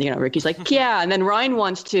 and Ricky's like, yeah, and then Ryan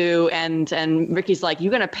wants to, and Ricky's like,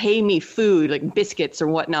 you're gonna pay me food, like biscuits or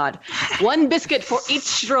whatnot, 1 biscuit for each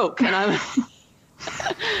stroke, and I'm.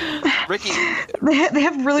 Ricky, they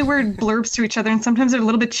have really weird blurbs to each other, and sometimes they're a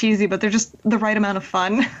little bit cheesy, but they're just the right amount of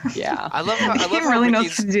fun. Yeah, I love how really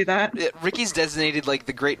knows how to do that. Ricky's designated like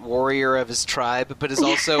the great warrior of his tribe, but is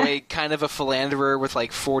also a kind of a philanderer with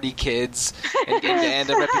 40 kids and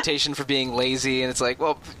a reputation for being lazy. And it's like,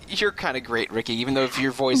 well, you're kind of great, Ricky, even though if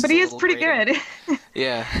your voice. But he is pretty grating. Good.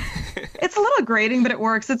 Yeah. It's a little grating, but it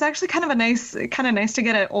works. It's actually kind of nice to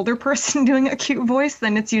get an older person doing a cute voice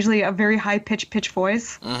than it's usually a very high pitch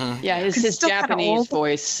voice. Mm-hmm. Yeah, his Japanese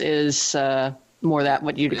voice is more that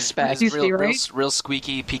what you'd expect. It's real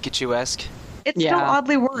squeaky Pikachu-esque. It still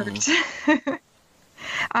oddly worked. Mm-hmm.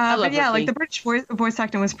 But yeah, Ricky. The British voice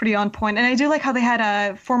acting was pretty on point, and I do like how they had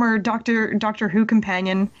a former Doctor Who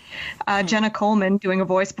companion, Jenna Coleman, doing a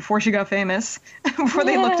voice before she got famous. Before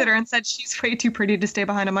they looked at her and said she's way too pretty to stay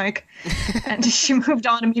behind a mic, and she moved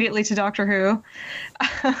on immediately to Doctor Who.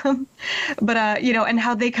 But and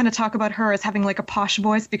how they kind of talk about her as having a posh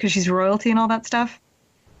voice because she's royalty and all that stuff.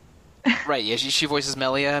 Right. Yeah, she voices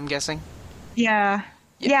Melia, I'm guessing. Yeah.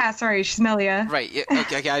 Yeah, sorry, she's Melia. Right. Yeah,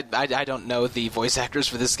 okay. I don't know the voice actors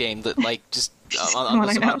for this game that just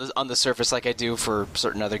on the surface like I do for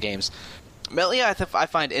certain other games. Melia, I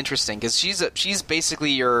find interesting because she's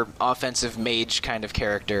basically your offensive mage kind of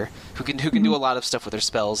character who can do a lot of stuff with her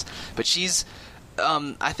spells, but she's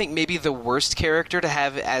I think maybe the worst character to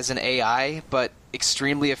have as an AI, but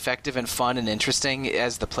extremely effective and fun and interesting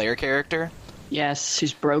as the player character. Yes,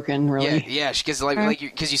 she's broken, really. Yeah, because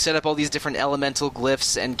because you set up all these different elemental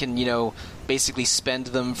glyphs and can basically spend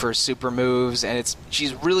them for super moves, and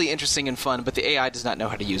she's really interesting and fun, but the AI does not know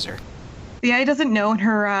how to use her. The AI doesn't know, and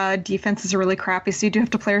her defenses are really crappy, so you do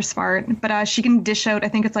have to play her smart. But she can dish out, I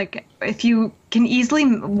think it's if you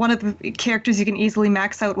can one of the characters you can easily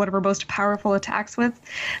max out whatever most powerful attacks with,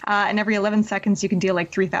 and every 11 seconds you can deal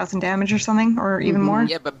 3,000 damage or something, or even more.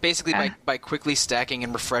 Yeah, but basically by quickly stacking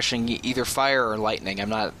and refreshing either fire or lightning. I'm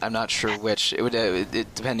not sure which. It would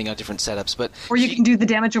depending on different setups, but you can do the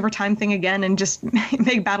damage over time thing again and just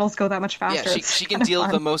make battles go that much faster. Yeah, she can deal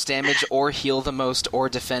the most damage or heal the most or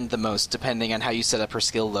defend the most depending on how you set up her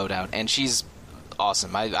skill loadout, and she's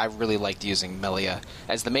awesome. I really liked using Melia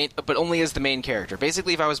as the main, but only as the main character.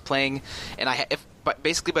 Basically, if I was playing, and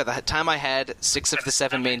basically by the time I had 6 of the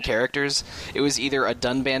 7 main characters, it was either a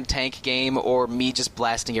Dunban tank game or me just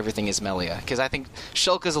blasting everything as Melia. Because I think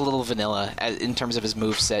Shulk is a little vanilla in terms of his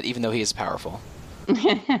moveset, even though he is powerful.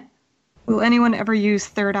 Will anyone ever use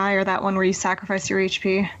Third Eye or that one where you sacrifice your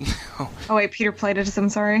HP? Oh wait, Peter played it. I'm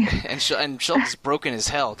sorry. And Shulk is broken as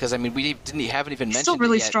hell because we haven't even mentioned. He's still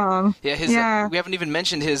really strong. Yeah, we haven't even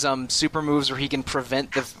mentioned his super moves where he can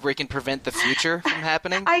prevent the future from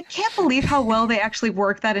happening. I can't believe how well they actually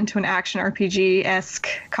worked that into an action RPG-esque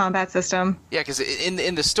combat system. Yeah, because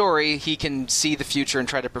in the story he can see the future and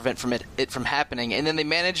try to prevent it from happening, and then they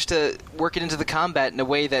managed to work it into the combat in a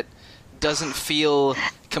way that doesn't feel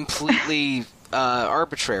completely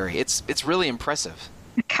arbitrary. It's really impressive.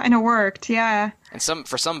 It kind of worked, yeah. And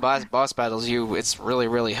for some boss battles, it's really,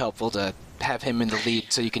 really helpful to have him in the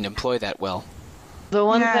lead so you can employ that well. The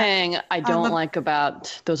one thing I don't like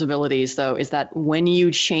about those abilities, though, is that when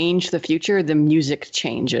you change the future, the music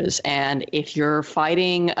changes. And if you're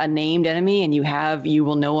fighting a named enemy and you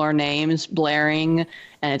will know our names blaring,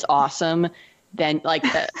 and it's awesome, then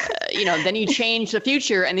then you change the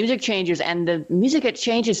future and the music changes, and the music it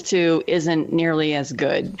changes to isn't nearly as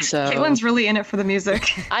good. So Caitlin's really in it for the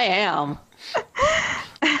music. I am.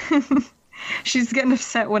 She's getting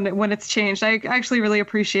upset when it's changed. I actually really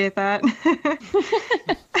appreciate that.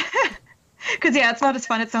 Because it's not as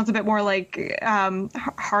fun. It sounds a bit more like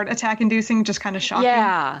heart attack inducing, just kind of shocking.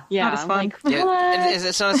 Yeah. Not as fun. Yeah, and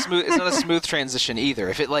it's not a smooth. It's not a smooth transition either.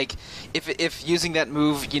 If using that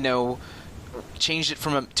move, changed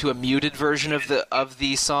it to a muted version of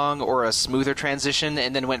the song, or a smoother transition,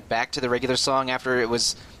 and then went back to the regular song after it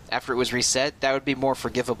was reset, that would be more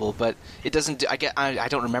forgivable. But it doesn't. I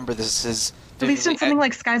don't remember this as. At least in something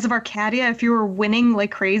like Skies of Arcadia, if you were winning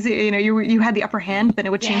like crazy, you had the upper hand, then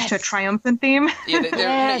it would change to a triumphant theme.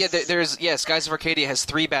 There's Skies of Arcadia has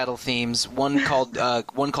 3 battle themes. One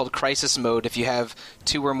called Crisis Mode if you have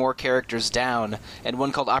 2 or more characters down, and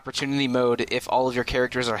one called Opportunity Mode if all of your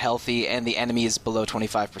characters are healthy and the enemy is below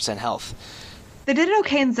 25% health. They did it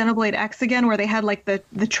okay in Xenoblade X again, where they had like the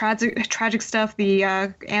tragic stuff, the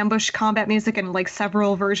ambush combat music, and like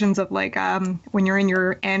several versions of like when you're in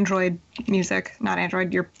your Android music, not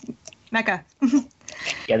Android, your Mecha.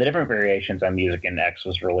 Yeah, the different variations on music in X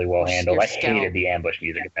was really well handled. I hated the ambush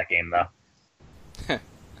music in that game though.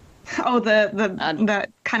 Oh, the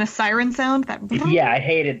kind of siren sound. Yeah, I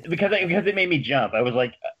hated because it made me jump. I was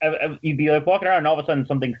like, you'd be like walking around, and all of a sudden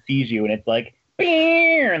something sees you, and it's like.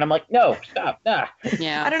 And I'm like, no, stop, nah.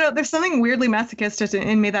 Yeah. I don't know. There's something weirdly masochistic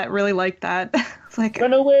in me that really liked that. It's like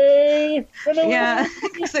run away. Yeah,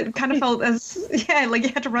 because it kind of felt as like you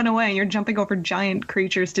had to run away, and you're jumping over giant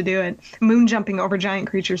creatures to do it. Moon jumping over giant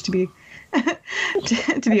creatures to be,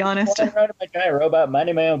 to be honest. I'm around my giant robot,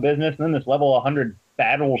 minding my own business, and then this level 100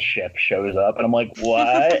 battleship shows up, and I'm like,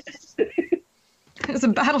 what? There's a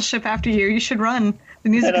battleship after you. You should run. The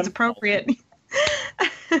music is appropriate.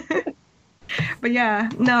 But yeah,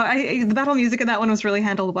 no, the battle music in that one was really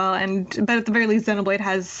handled well, but at the very least, Xenoblade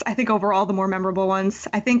has, I think, overall the more memorable ones.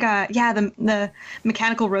 I think, the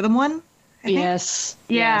mechanical rhythm one. Yes.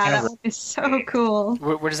 Yeah, that one is so cool.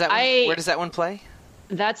 Where does that one play?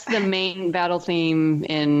 That's the main battle theme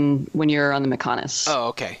when you're on the Mechonis. Oh,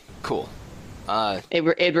 okay, cool.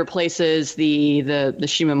 It replaces the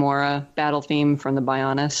Shimamura battle theme from the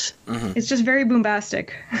Bionis. Mm-hmm. It's just very boombastic.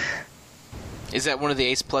 Is that one of the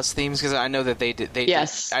Ace Plus themes? Because I know that they did.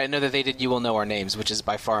 Yes. I know that they did "You Will Know Our Names," which is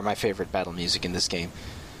by far my favorite battle music in this game.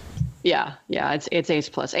 Yeah, it's Ace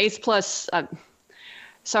Plus. Ace Plus.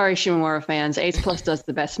 Sorry, Shimamura fans. Ace Plus does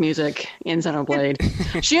the best music in Xenoblade.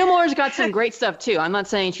 Shimamura's got some great stuff too. I'm not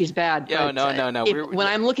saying she's bad. No. When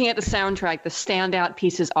I'm looking at the soundtrack, the standout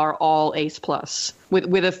pieces are all Ace Plus,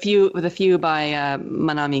 with a few by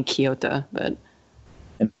Manami Kiyota. But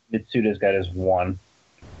and Mitsuda's got his one.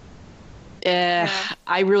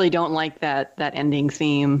 I really don't like that ending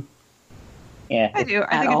theme. Yeah, I do.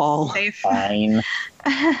 I at think all. It's safe. Fine.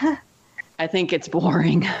 I think it's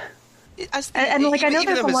boring. And like I know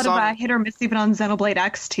there's a lot of hit or miss even on Xenoblade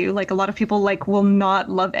X too. Like a lot of people will not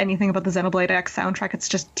love anything about the Xenoblade X soundtrack. It's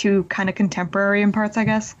just too kind of contemporary in parts, I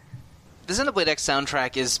guess. The Xenoblade X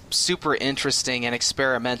soundtrack is super interesting and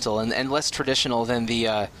experimental, and less traditional than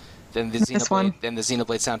the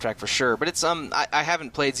Xenoblade soundtrack for sure. But it's I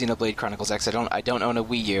haven't played Xenoblade Chronicles X. I don't own a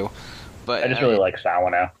Wii U, but I just really like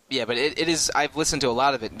Sawano. Yeah, but it is. I've listened to a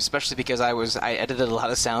lot of it, especially because I edited a lot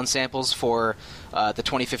of sound samples for the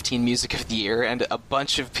 2015 Music of the Year, and a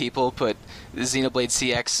bunch of people put Xenoblade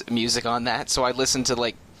CX music on that. So I listened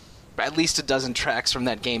to at least a dozen tracks from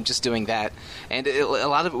that game just doing that, and a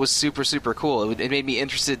lot of it was super, super cool. It made me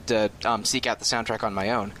interested to seek out the soundtrack on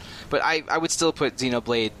my own. But I would still put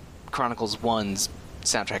Xenoblade Chronicles 1's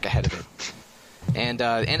soundtrack ahead of it.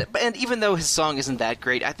 And even though his song isn't that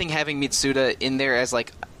great, I think having Mitsuda in there as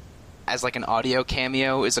an audio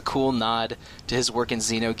cameo is a cool nod to his work in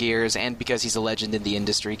Xenogears, and because he's a legend in the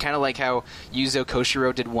industry. Kind of like how Yuzo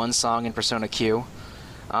Koshiro did one song in Persona Q.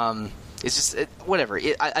 It's just whatever.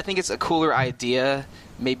 I think it's a cooler idea,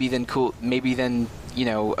 maybe than an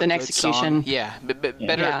execution. Song. Yeah,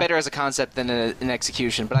 better as a concept than an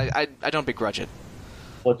execution. But I don't begrudge it.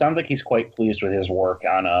 Well, it sounds like he's quite pleased with his work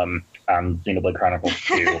on Xenoblade Chronicles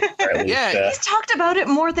 2. Or at least, he's talked about it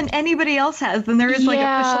more than anybody else has. Than there is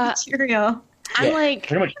official material. I'm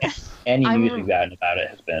pretty much any news we've gotten about it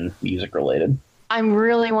has been music related. I'm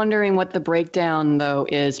really wondering what the breakdown, though,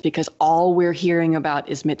 is, because all we're hearing about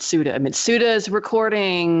is Mitsuda. Mitsuda's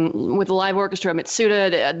recording with the live orchestra.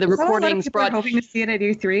 Mitsuda, the recordings brought... hoping to see it at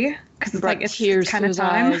U3, because it's kind of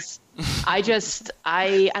time. I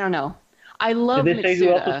don't know. I love Mitsuda. Did they say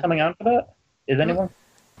who else is coming on for that? Is anyone?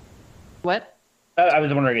 What? I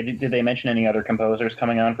was wondering, did they mention any other composers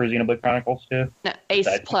coming on for Xenoblade Chronicles 2? No,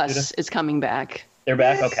 Ace Plus is coming back. They're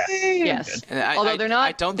back? Okay. Yes. Although they're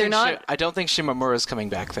not. I don't think Shimamura's coming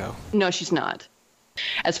back, though. No, she's not.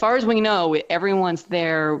 As far as we know, everyone's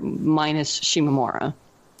there minus Shimomura.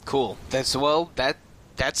 Cool.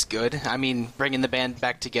 That's good. I mean, bringing the band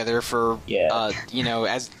back together for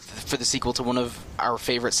as for the sequel to one of our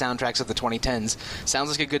favorite soundtracks of the 2010s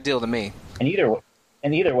sounds like a good deal to me. And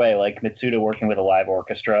either way, like Mitsuda working with a live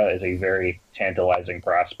orchestra is a very tantalizing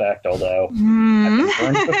prospect. Although I've been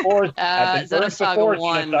burned before.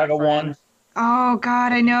 Xenosaga 1. Oh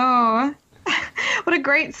God, I know. What a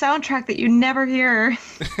great soundtrack that you never hear.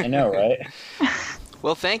 I know, right?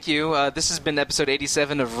 Well, thank you. This has been episode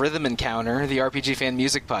 87 of Rhythm Encounter, the RPG Fan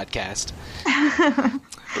Music Podcast.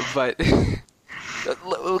 But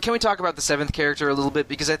can we talk about the 7th character a little bit?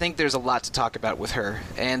 Because I think there's a lot to talk about with her.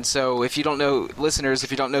 And so if you don't know, listeners, if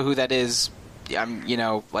you don't know who that is,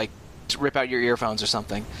 rip out your earphones or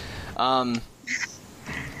something. The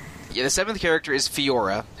 7th character is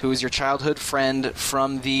Fiora, who is your childhood friend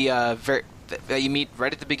from the that you meet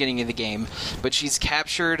right at the beginning of the game, but she's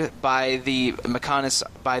captured by the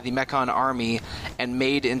Mechon army and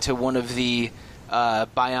made into one of the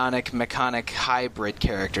bionic mechanic hybrid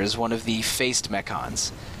characters, one of the faced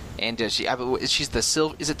Mechons. And she's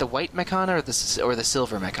the is it the white Mechon or the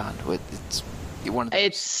silver Mechon? It's one of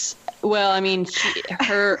those. Well, I mean,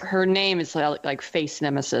 her name is like Face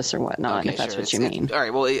Nemesis or whatnot, if that's what you mean. All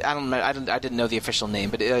right. Well, I didn't know the official name,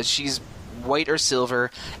 but she's white or silver,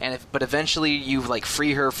 but eventually you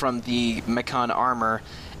free her from the Mechon armor,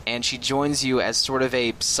 and she joins you as sort of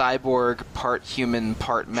a cyborg, part human,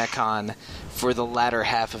 part Mechon for the latter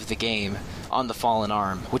half of the game on the Fallen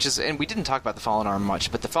Arm, and we didn't talk about the Fallen Arm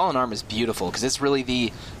much, but the Fallen Arm is beautiful because it's really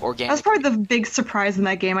the organic. That's probably the big surprise in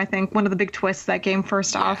that game. I think one of the big twists that game.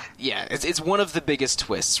 First off, it's one of the biggest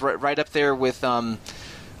twists, right up there with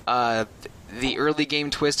the early game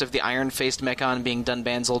twist of the iron-faced Mechon being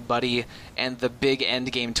Dunban's old buddy, and the big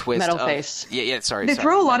end game twist Metal of... Face. They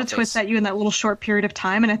throw a lot of twists at you in that little short period of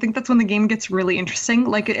time, and I think that's when the game gets really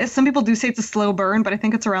interesting. Some people do say it's a slow burn, but I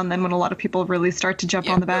think it's around then when a lot of people really start to jump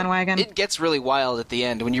on the bandwagon. It gets really wild at the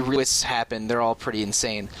end. When twists happen, they're all pretty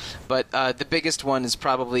insane. But the biggest one is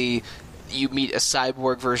probably... you meet a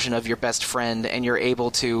cyborg version of your best friend, and you're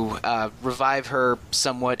able to revive her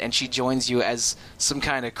somewhat, and she joins you as some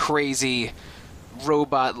kind of crazy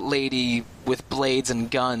robot lady with blades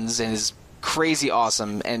and guns, and is crazy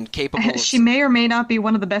awesome and capable of... She may or may not be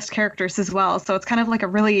one of the best characters as well, so it's kind of like a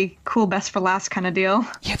really cool best for last kind of deal.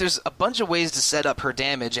 Yeah, there's a bunch of ways to set up her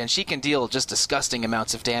damage, and she can deal just disgusting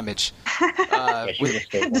amounts of damage.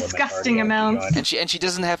 Disgusting amounts. And she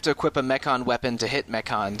doesn't have to equip a Mechon weapon to hit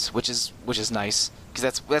Mechons, which is nice.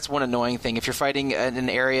 Because that's one annoying thing. If you're fighting in an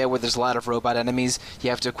area where there's a lot of robot enemies, you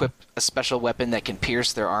have to equip a special weapon that can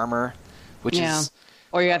pierce their armor, which is...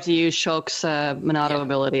 Or you have to use Shulk's Monado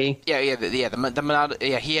ability. The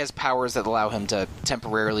Monado, he has powers that allow him to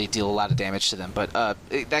temporarily deal a lot of damage to them, but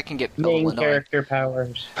that can get a little annoying. Character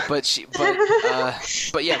powers. But Cyborg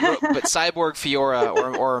Fiora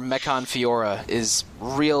or Mechon Fiora is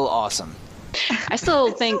real awesome. I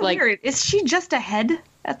still think weird. Is she just a head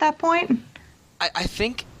at that point? I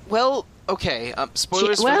think. Well, okay.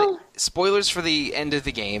 Spoilers for the end of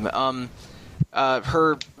the game.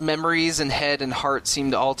 Her memories and head and heart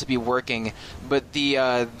seem to all to be working, but the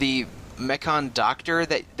Mechon doctor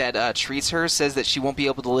that treats her says that she won't be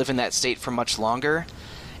able to live in that state for much longer,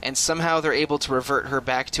 and somehow they're able to revert her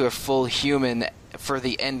back to a full human for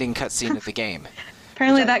the ending cutscene of the game.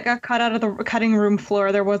 Apparently that got cut out of the cutting room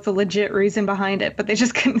floor. There was a legit reason behind it, but they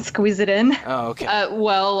just couldn't squeeze it in. Oh, okay.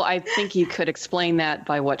 Well, I think you could explain that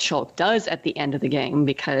by what Shulk does at the end of the game,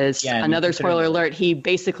 because another spoiler alert, he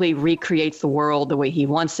basically recreates the world the way he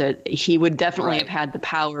wants it. He would definitely have had the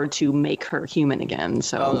power to make her human again.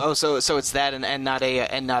 So so it's that and not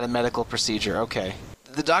a medical procedure. Okay.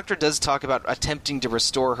 The doctor does talk about attempting to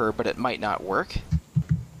restore her, but it might not work.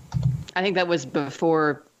 I think that was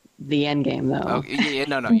before the end game, though. Oh,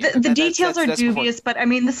 no. The details are dubious, but I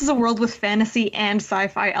mean, this is a world with fantasy and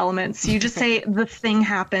sci-fi elements. You just say the thing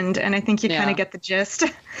happened, and I think you kind of get the gist.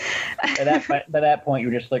 By that point,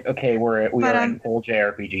 you're just like, okay, we are in full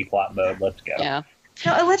JRPG plot mode. Let's go. Yeah.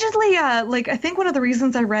 No, allegedly, I think one of the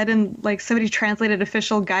reasons I read in somebody translated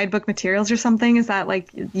official guidebook materials or something is that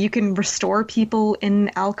you can restore people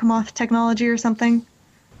in Alchemoth technology or something.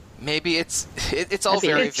 Maybe it's all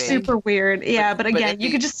very vague. It's super weird. Yeah, but again,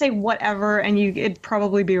 you could just say whatever and it'd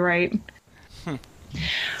probably be right.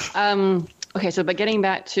 Okay, so but getting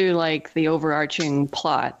back to like the overarching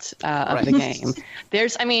plot of Right. the game,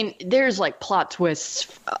 there's like plot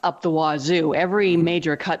twists up the wazoo. Every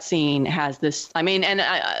major cutscene has this. I mean, and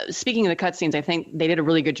speaking of the cutscenes, I think they did a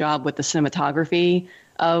really good job with the cinematography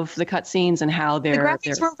of the cutscenes and how The they're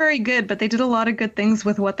graphics weren't very good, but they did a lot of good things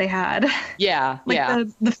with what they had. yeah, Like yeah.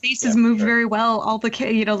 the faces Yeah, moved sure. very well. All the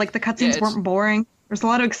like the cutscenes it's- weren't boring. There's a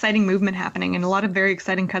lot of exciting movement happening and a lot of very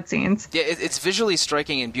exciting cutscenes. Yeah, it's visually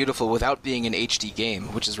striking and beautiful without being an HD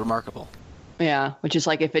game, which is remarkable. Yeah, which is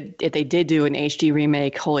like if they did do an HD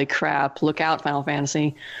remake, holy crap, look out, Final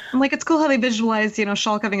Fantasy. And like it's cool how they visualize,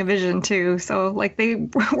 Shulk having a vision too. So like they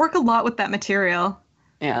work a lot with that material.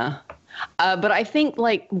 Yeah. But I think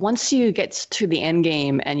like once you get to the end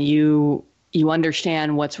game and you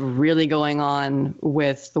understand what's really going on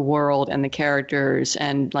with the world and the characters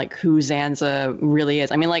and like who Zanza really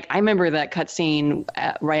is. I mean, like I remember that cutscene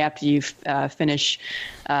right after you finish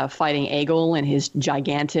fighting Aegol and his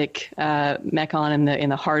gigantic mechon in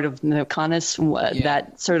the heart of Nokonis.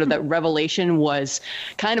 That sort of that revelation was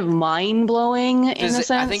kind of mind blowing in a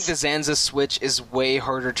sense. I think the Zanza switch is way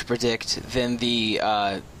harder to predict than the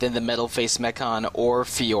Metal Face Mechon or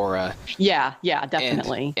Fiora. Yeah,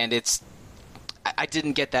 definitely. And it's I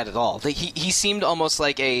didn't get that at all. He seemed almost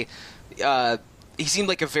like he seemed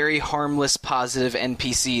like a very harmless, positive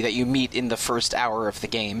NPC that you meet in the first hour of the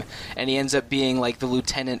game, and he ends up being like the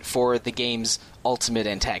lieutenant for the game's ultimate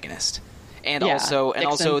antagonist, and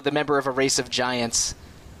also the member of a race of giants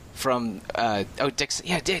from Dixon.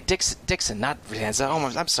 Yeah, Dixon, not Zanza.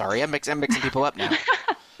 Oh, I'm sorry, I'm mixing people up now.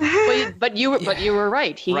 But you were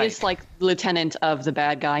right. He is like lieutenant of the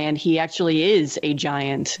bad guy, and he actually is a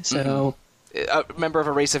giant. So. A member of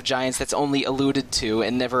a race of giants that's only alluded to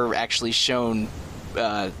and never actually shown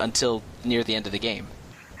until near the end of the game.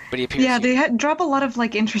 But he appears. Yeah, they drop a lot of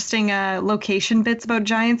like interesting location bits about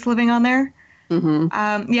giants living on there.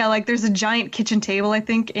 Mm-hmm. Like there's a giant kitchen table, I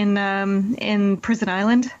think, in Prison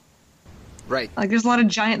Island. Right. Like there's a lot of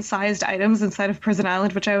giant-sized items inside of Prison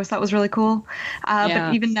Island, which I always thought was really cool.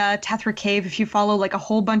 But even Tethra Cave, if you follow like a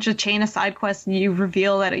whole bunch of chain of side quests, you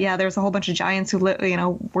reveal that there's a whole bunch of giants who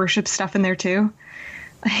worship stuff in there too.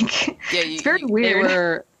 Like it's very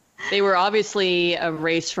weird. They were obviously a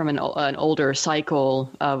race from an older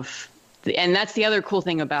cycle of. And that's the other cool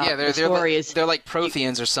thing about the story is they're like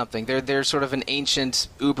Protheans or something. They're sort of an ancient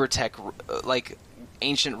Uber tech like.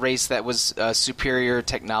 Ancient race that was superior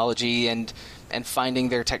technology, and finding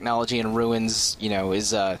their technology in ruins,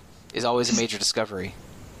 is always a major discovery.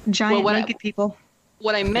 Giant naked people.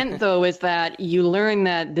 What I meant though is that you learn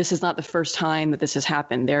that this is not the first time that this has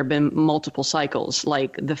happened. There have been multiple cycles.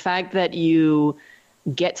 Like the fact that you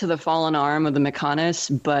get to the fallen arm of the Mechonis,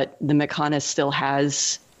 but the Mechonis still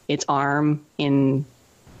has its arm in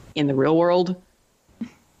the real world.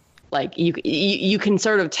 Like you can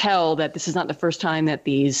sort of tell that this is not the first time that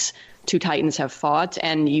these two titans have fought,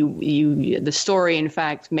 and the story in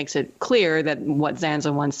fact makes it clear that what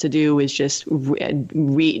Zanza wants to do is just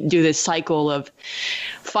do this cycle of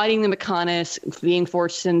fighting the Mechonis, being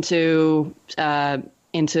forced into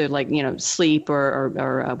sleep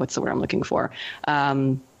or what's the word I'm looking for.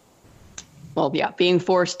 Being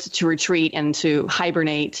forced to retreat and to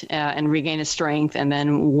hibernate and regain his strength, and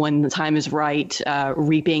then when the time is right,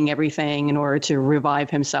 reaping everything in order to revive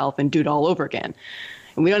himself and do it all over again.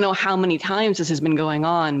 And we don't know how many times this has been going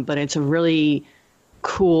on, but it's a really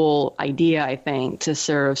cool idea, I think, to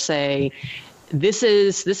sort of say this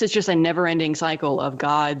is just a never-ending cycle of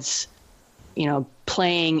gods,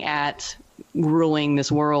 playing at ruling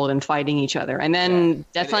this world and fighting each other. And then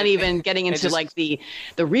that's not even getting into like the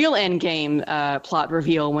real end game plot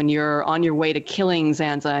reveal when you're on your way to killing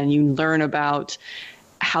Zanza and you learn about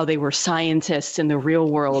how they were scientists in the real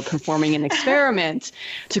world performing an experiment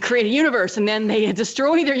to create a universe, and then they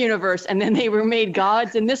destroyed their universe, and then they were made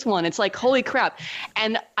gods in this one. It's like, holy crap.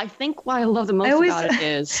 And I think what I love the most about it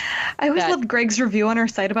is I always loved Greg's review on our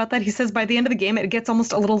site about that. He says by the end of the game it gets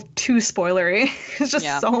almost a little too spoilery. It's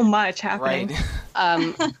just so much happening.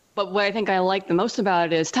 Right. But what I think I like the most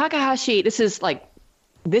about it is Takahashi, this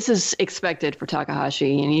is expected for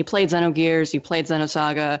Takahashi, and he played Xenogears, he played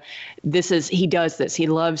Xenosaga. He does this. He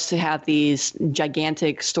loves to have these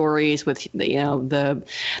gigantic stories with the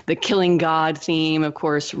killing god theme, of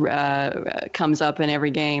course, comes up in every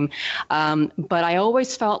game. But I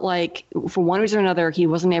always felt like, for one reason or another, he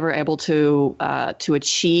wasn't ever able to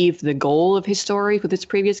achieve the goal of his story with his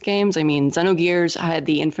previous games. I mean, Xenogears had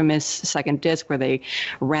the infamous second disc where they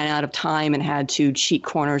ran out of time and had to cheat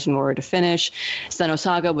corners in order to finish.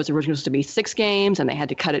 Xenosaga was originally supposed to be 6 games, and they had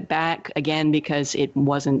to cut it back again because it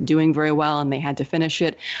wasn't doing very well, and they had to finish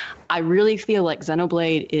it. I really feel like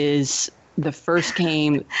Xenoblade is the first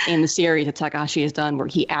game in the series that Takahashi has done where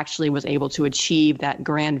he actually was able to achieve that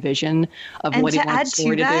grand vision of what he wants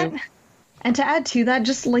Sora to do. And to add to that,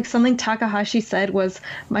 just like something Takahashi said was,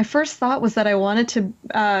 my first thought was that I wanted to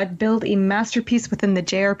build a masterpiece within the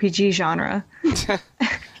JRPG genre.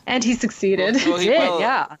 And he succeeded.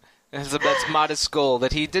 Yeah. That's modest goal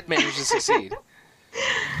that he did manage to succeed.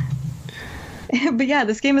 But yeah,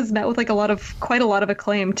 this game is met with like quite a lot of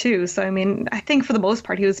acclaim too. So I mean, I think for the most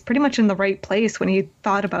part, he was pretty much in the right place when he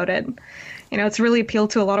thought about it. You know, it's really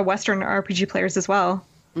appealed to a lot of Western RPG players as well.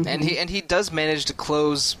 Mm-hmm. And he does manage to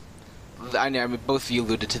close. I mean, both of you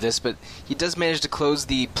alluded to this, but he does manage to close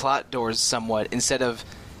the plot doors somewhat instead of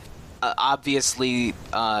obviously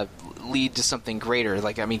lead to something greater.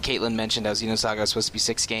 Like, I mean, Caitlin mentioned how Xenosaga was supposed to be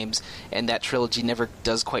 6 games, and that trilogy never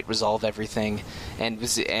does quite resolve everything. But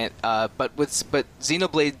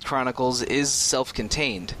Xenoblade Chronicles is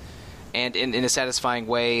self-contained, and in a satisfying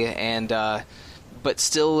way, and but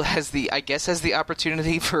still has the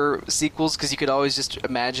opportunity for sequels, because you could always just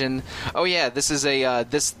imagine, oh yeah, this is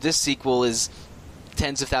this sequel is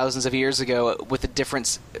tens of thousands of years ago with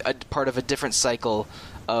a part of a different cycle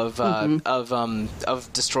of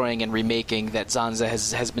destroying and remaking that Zanza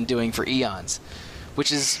has been doing for eons,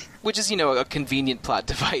 which is a convenient plot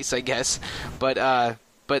device, I guess, but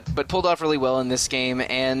pulled off really well in this game.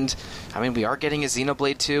 And I mean, we are getting a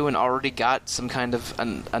Xenoblade 2 and already got some kind of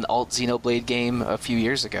an alt Xenoblade game a few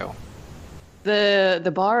years ago.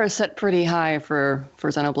 The bar is set pretty high for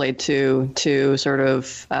Xenoblade 2 to sort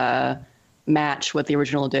of match what the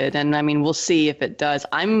original did, and I mean, we'll see if it does.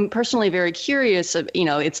 I'm personally very curious of,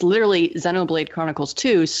 it's literally Xenoblade Chronicles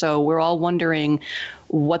 2, so we're all wondering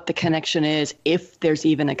what the connection is, if there's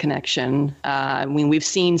even a connection. I mean, we've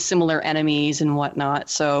seen similar enemies and whatnot,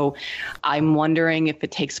 so I'm wondering if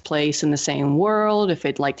it takes place in the same world, if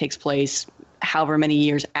it takes place however many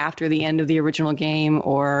years after the end of the original game,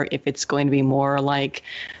 or if it's going to be more like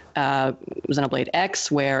Xenoblade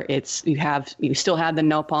X, where you still have the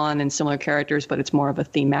Nopon and similar characters, but it's more of a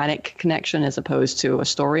thematic connection as opposed to a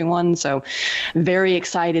story one. So very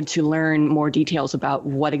excited to learn more details about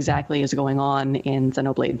what exactly is going on in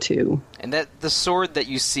Xenoblade 2. And that the sword that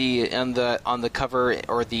you see on the cover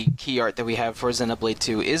or the key art that we have for Xenoblade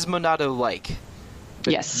 2 is Monado-like.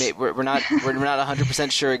 But yes. We're not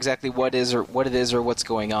 100% sure exactly what it is or what's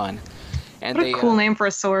going on. And what a cool name for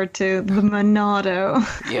a sword, too. The Monado.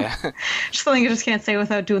 Yeah. Just something you just can't say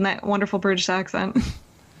without doing that wonderful British accent.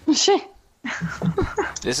 This is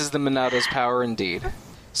the Monado's power indeed.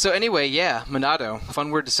 So anyway, yeah, Monado. Fun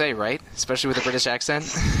word to say, right? Especially with a British accent.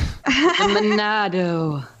 The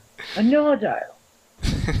Monado. Monado.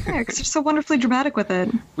 Yeah, because you're so wonderfully dramatic with it.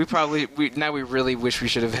 We really wish we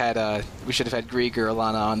should have had Grieg or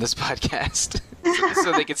Alana on this podcast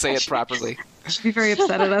so they could say it properly. Should be very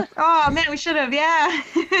upset at us. Oh man, we should have, yeah.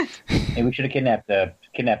 And we should have kidnapped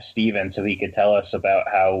Steven so he could tell us about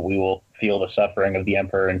how we will feel the suffering of the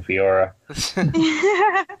Emperor and Fiora.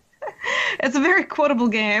 It's a very quotable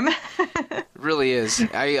game. It really is.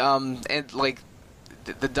 The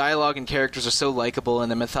dialogue and characters are so likable,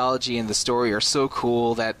 and the mythology and the story are so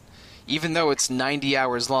cool that even though it's 90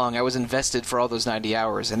 hours long, I was invested for all those 90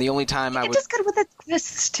 hours. And the only time I was... It does good with its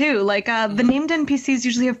quests, too. Like, the named NPCs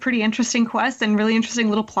usually have pretty interesting quests and really interesting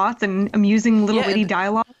little plots and amusing little witty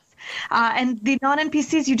dialogues. And the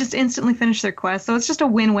non-NPCs, you just instantly finish their quests, so it's just a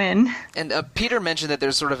win-win. And Peter mentioned that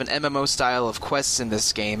there's sort of an MMO style of quests in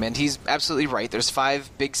this game, and he's absolutely right. There's 5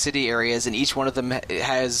 big city areas, and each one of them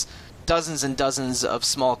has dozens and dozens of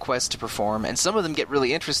small quests to perform, and some of them get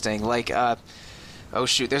really interesting, like...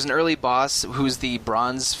 there's an early boss who's the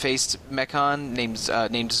bronze-faced mechon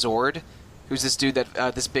named Zord, who's this dude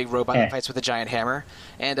that this big robot that fights with a giant hammer.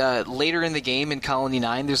 And later in the game, in Colony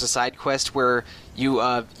 9, there's a side quest where you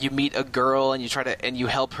meet a girl and you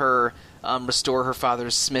help her restore her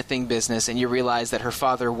father's smithing business, and you realize that her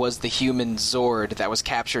father was the human Zord that was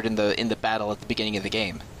captured in the battle at the beginning of the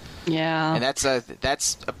game. Yeah. And that's a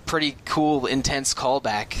pretty cool, intense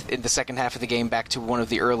callback in the second half of the game back to one of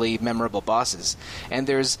the early memorable bosses. And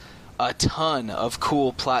there's a ton of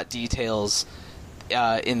cool plot details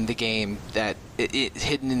in the game that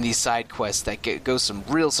hidden in these side quests that go some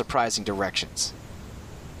real surprising directions.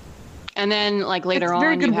 And then, later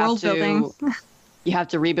on, you have to... You have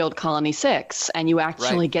to rebuild Colony 6, and you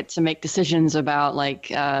actually get to make decisions about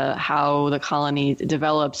how the colony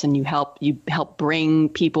develops, and you help bring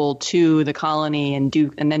people to the colony and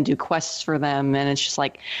then do quests for them. And it's just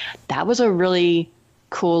that was a really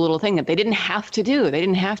cool little thing that they didn't have to do. They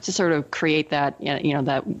didn't have to sort of create that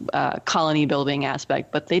that colony building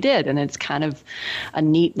aspect, but they did, and it's kind of a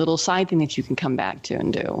neat little side thing that you can come back to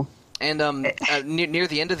and do. And near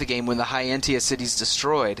the end of the game, when the High Entia city's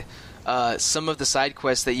destroyed, some of the side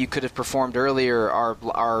quests that you could have performed earlier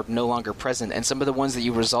are no longer present, and some of the ones that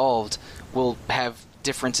you resolved will have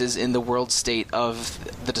differences in the world state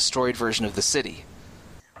of the destroyed version of the city.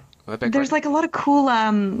 There's like a lot of cool,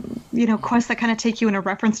 quests that kind of take you in a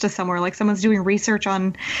reference to somewhere. Like someone's doing research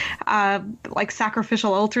on, like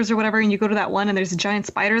sacrificial altars or whatever, and you go to that one and there's a giant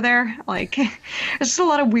spider there. Like, there's just a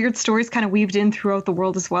lot of weird stories kind of weaved in throughout the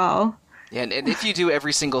world as well. Yeah, and if you do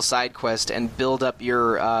every single side quest and build up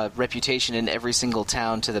your reputation in every single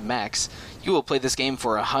town to the max, you will play this game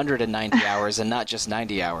for 190 hours and not just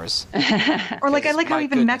 90 hours. Or like I like how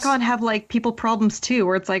even Mechon have like people problems too,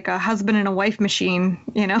 where it's like a husband and a wife machine,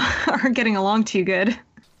 are getting along too good.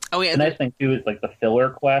 Oh yeah. The nice thing too is like the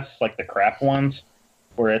filler quests, like the crap ones,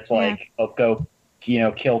 where it's like, go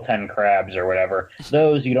kill 10 crabs or whatever.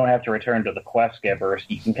 Those you don't have to return to the quest givers.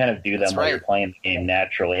 You can kind of do them while you're playing the game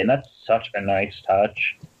naturally, and that's such a nice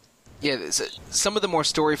touch. Yeah, some of the more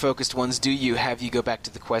story-focused ones do have you go back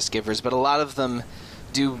to the quest givers, but a lot of them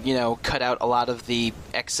do, cut out a lot of the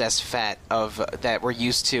excess fat of that we're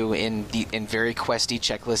used to in very questy,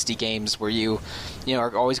 checklisty games where you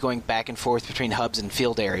are always going back and forth between hubs and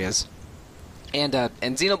field areas. And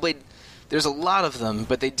Xenoblade, there's a lot of them,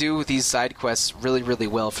 but they do these side quests really, really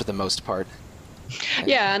well for the most part.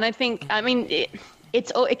 Yeah, and I think,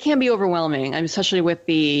 it can be overwhelming, especially with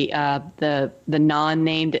the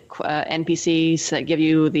non-named NPCs that give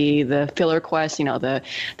you the filler quests, the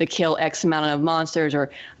kill X amount of monsters, or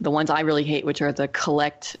the ones I really hate, which are the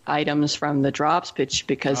collect items from the drops,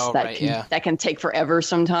 because that can take forever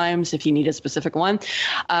sometimes if you need a specific one.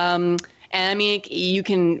 And I mean, you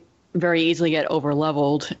can very easily get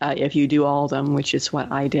over-leveled if you do all of them, which is what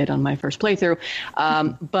I did on my first playthrough.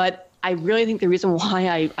 But I really think the reason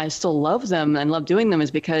why I still love them and love doing them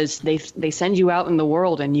is because they send you out in the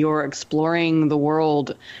world and you're exploring the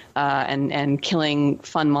world and killing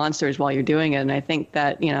fun monsters while you're doing it. And I think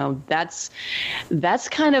that that's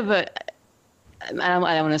kind of I don't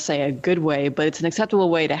want to say a good way, but it's an acceptable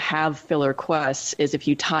way to have filler quests is if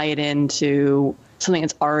you tie it into something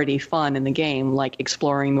that's already fun in the game, like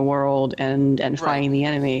exploring the world and fighting the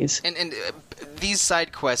enemies. And these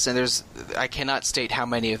side quests, and I cannot state how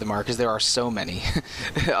many of them are because there are so many.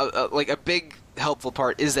 Like a big helpful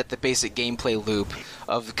part is that the basic gameplay loop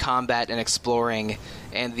of combat and exploring,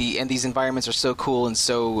 and these environments are so cool and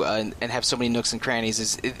so and have so many nooks and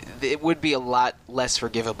crannies. It would be a lot less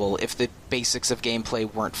forgivable if the basics of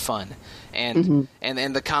gameplay weren't fun. And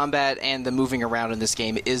and the combat and the moving around in this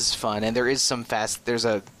game is fun, and there is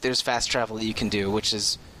there's fast travel that you can do, which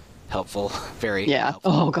is helpful, very helpful.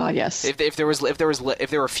 Oh god, yes. If there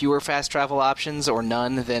were fewer fast travel options or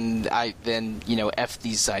none, then F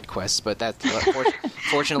these side quests. But that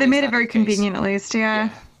fortunately they made it very convenient, at least.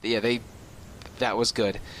 Yeah, that was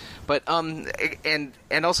good. But and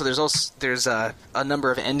also there's a number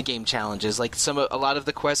of end game challenges. Like a lot of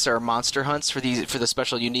the quests are monster hunts for the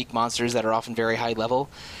special unique monsters that are often very high level,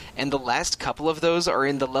 and the last couple of those are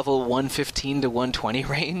in the level 115 to 120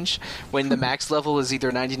 range, when the max level is either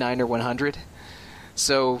 99 or 100.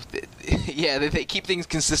 So yeah, they keep things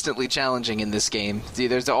consistently challenging in this game.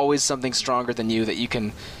 There's always something stronger than you that you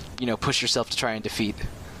can push yourself to try and defeat.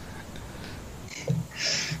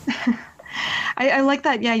 I like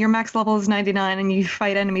that, your max level is 99 and you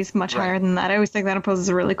fight enemies much higher than that. I always think that poses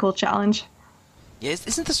a really cool challenge. Yeah,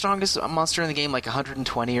 isn't the strongest monster in the game like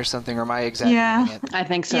 120 or something, or am I exaggerating it? I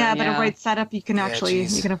think so. Yeah, but a right setup, you can actually,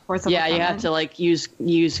 you can afford something. Yeah, you have to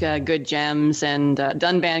use good gems, and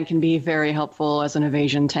Dunban can be very helpful as an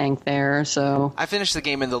evasion tank there, so... I finished the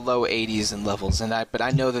game in the low 80s in levels, but I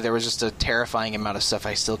know that there was just a terrifying amount of stuff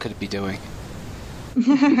I still could be doing.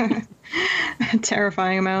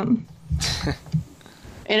 Terrifying amount.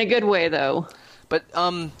 In a good way, though. But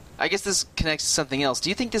I guess this connects to something else. Do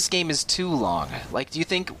you think this game is too long? Like, do you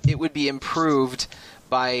think it would be improved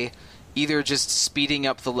by either just speeding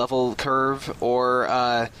up the level curve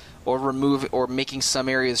or making some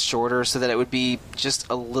areas shorter so that it would be just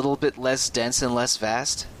a little bit less dense and less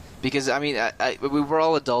vast? Because we're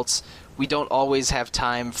all adults. We don't always have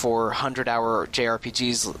time for 100-hour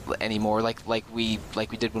JRPGs anymore, like we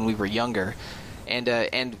did when we were younger. And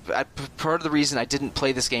part of the reason I didn't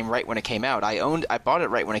play this game right when it came out, I bought it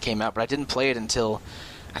right when it came out, but I didn't play it until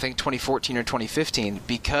I think 2014 or 2015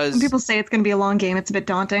 because when people say it's going to be a long game, it's a bit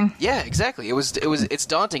daunting. Yeah, exactly. It's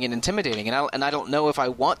daunting and intimidating, and I don't know if I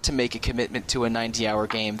want to make a commitment to a 90-hour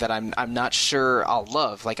game that I'm not sure I'll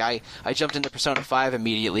love. Like I jumped into Persona 5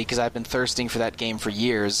 immediately because I've been thirsting for that game for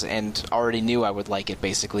years and already knew I would like it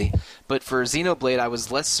basically. But for Xenoblade, I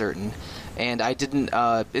was less certain. and I didn't.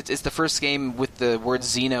 It's the first game with the word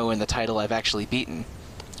Xeno in the title I've actually beaten,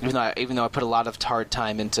 even though I put a lot of hard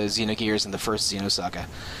time into Xenogears in the first Xenosaga.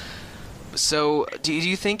 So, do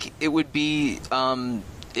you think it would be an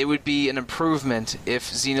improvement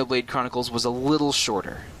if Xenoblade Chronicles was a little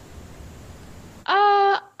shorter?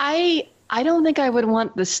 I don't think I would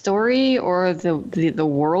want the story or the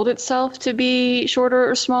world itself to be shorter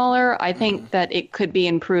or smaller. I think that it could be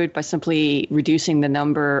improved by simply reducing the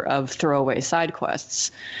number of throwaway side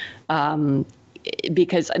quests,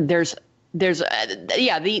 because there's the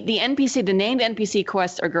NPC, the named NPC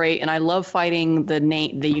quests are great, and I love fighting the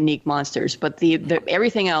unique monsters, but the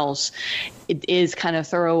everything else, it is kind of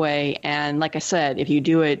throwaway. And like I said, if you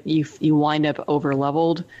do it, you wind up over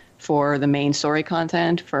leveled for the main story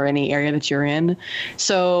content for any area that you're in.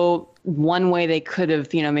 So one way they could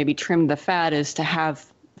have, maybe trimmed the fat is to have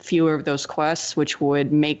fewer of those quests, which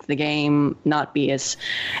would make the game not be as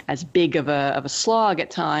big of a slog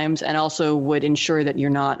at times, and also would ensure that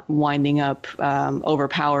you're not winding up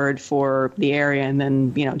overpowered for the area and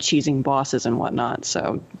then cheesing bosses and whatnot.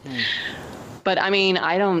 So. But I mean,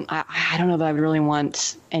 I don't know that I would really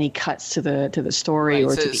want any cuts to the story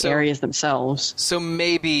or to the areas themselves. So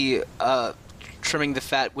maybe trimming the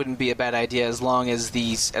fat wouldn't be a bad idea as long as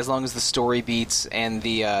the story beats and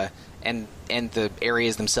the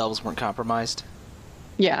areas themselves weren't compromised.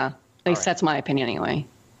 Yeah, at least that's my opinion anyway.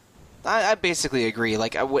 I basically agree.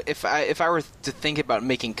 Like, if I were to think about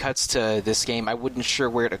making cuts to this game, I wouldn't sure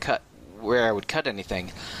where I would cut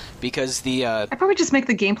anything. Because I'd probably just make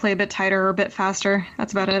the gameplay a bit tighter or a bit faster.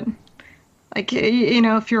 That's about it. Like,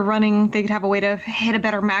 if you're running, they could have a way to hit a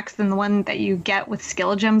better max than the one that you get with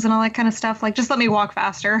skill gems and all that kind of stuff. Like, just let me walk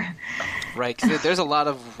faster. Right, 'cause there's a lot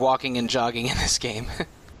of walking and jogging in this game.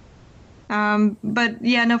 But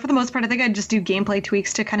yeah, no, for the most part, I think I'd just do gameplay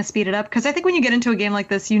tweaks to kind of speed it up. Because I think when you get into a game like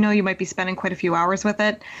this, you might be spending quite a few hours with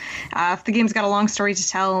it. If the game's got a long story to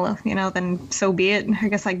tell, then so be it. I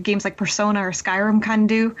guess like games like Persona or Skyrim kind of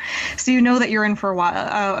do. So that you're in for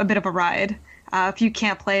a bit of a ride. If you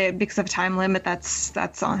can't play it because of a time limit, that's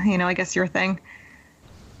I guess your thing.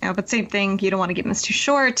 But same thing, you don't want to get this too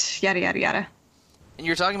short, yada, yada, yada. And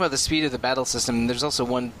you're talking about the speed of the battle system. There's also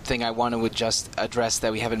one thing I want to just address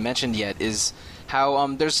that we haven't mentioned yet is how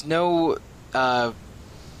there's no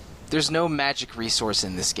magic resource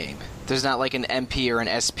in this game. There's not like an MP or an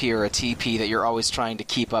SP or a TP that you're always trying to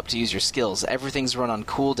keep up to use your skills. Everything's run on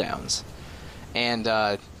cooldowns. And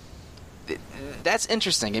that's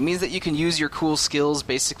interesting. It means that you can use your cool skills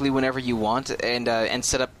basically whenever you want and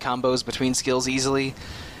set up combos between skills easily.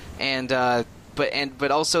 But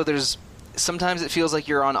also there's sometimes it feels like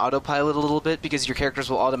you're on autopilot a little bit because your characters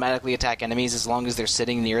will automatically attack enemies as long as they're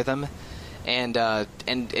sitting near them, and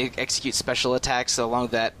execute special attacks along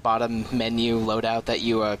that bottom menu loadout that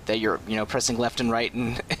you're pressing left and right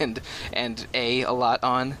and A lot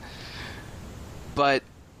on. But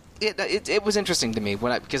it was interesting to me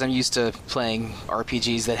because I'm used to playing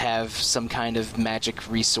RPGs that have some kind of magic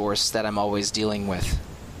resource that I'm always dealing with.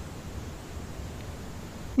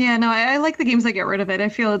 Yeah, no, I like the games that get rid of it. I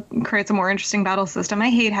feel it creates a more interesting battle system. I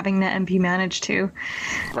hate having the MP manage too.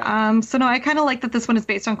 Right. So no, I kind of like that this one is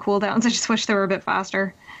based on cooldowns. I just wish they were a bit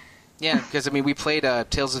faster. Yeah, because we played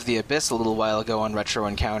Tales of the Abyss a little while ago on Retro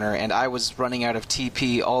Encounter, and I was running out of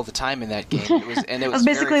TP all the time in that game. It was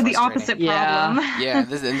basically very the opposite problem. Yeah,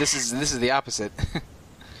 this is the opposite.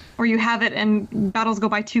 Or you have it and battles go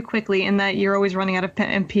by too quickly in that you're always running out of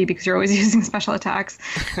MP because you're always using special attacks.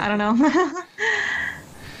 I don't know.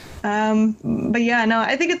 But yeah, no,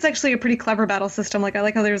 I think it's actually a pretty clever battle system. Like, I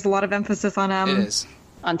like how there's a lot of emphasis on it is.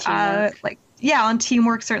 On teamwork. On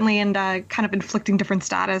teamwork certainly, and kind of inflicting different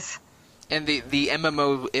status. And the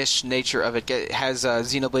MMO-ish nature of it has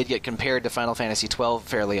Xenoblade get compared to Final Fantasy XII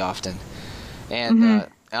fairly often, and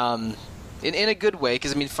in a good way,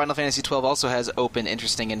 because Final Fantasy XII also has open,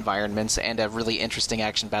 interesting environments and a really interesting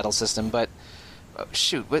action battle system, but.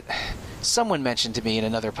 What someone mentioned to me in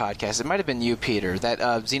another podcast, it might have been you, Peter, that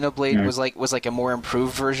Xenoblade was like a more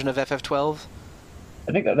improved version of FF12.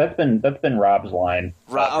 I think that's been Rob's line.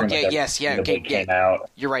 Came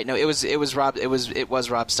out. You're right. No, it was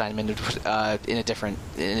Rob Steinman in a different.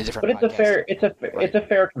 But it's a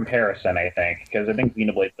fair comparison, I think, because I think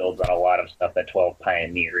Xenoblade builds on a lot of stuff that 12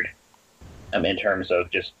 pioneered, in terms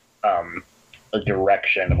of just the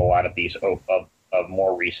direction of a lot of these of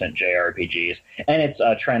more recent JRPGs, and it's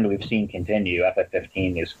a trend we've seen continue.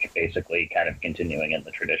 FF15 is basically kind of continuing in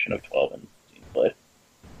the tradition of 12 and Xenoblade.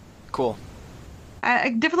 Cool. I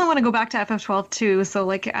definitely want to go back to FF12 too. So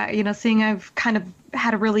like, seeing I've kind of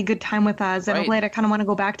had a really good time with Xenoblade, Right. I kind of want to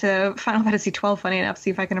go back to Final Fantasy 12. Funny enough, see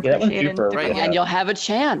if I can Yeah, that one's appreciate it. super, differently. right. And you'll have a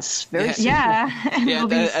chance very Yeah. soon. Yeah, and Yeah, it'll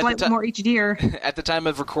be at the slightly more HDR. At the time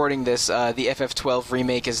of recording this, the FF12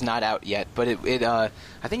 remake is not out yet, but I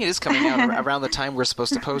think it is coming out around the time we're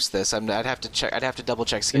supposed to post this. I'd have to check. I'd have to double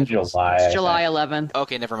check In schedules. July. I July think. 11th.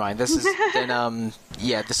 Okay, never mind. This is then.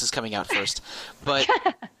 Yeah, this is coming out first. But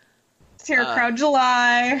It's here, crowd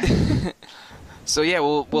July. so yeah,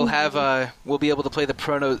 we'll be able to play the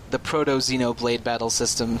proto Xenoblade battle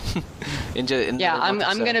system. in Yeah,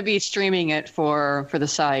 I'm going to be streaming it for the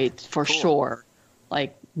site for Cool. sure.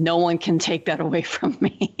 Like, no one can take that away from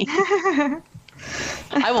me.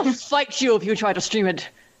 I will fight you if you try to stream it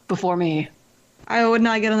before me. I would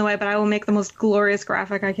not get in the way, but I will make the most glorious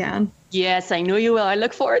graphic I can. Yes, I know you will. I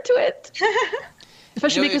look forward to it.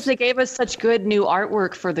 Especially You know, because if- they gave us such good new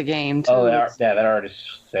artwork for the game, too. Oh, that art is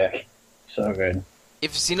sick. So good.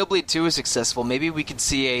 If Xenoblade 2 is successful, maybe we could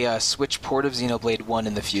see a Switch port of Xenoblade 1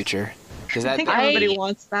 in the future. Because I that think that, everybody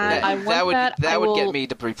wants that. I want would that. I would get will- me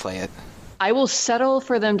to replay it. I will settle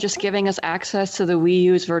for them just giving us access to the Wii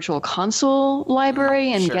U's Virtual Console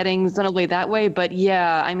library and Sure. getting Xenoblade that way. But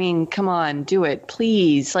yeah, I mean, come on, do it,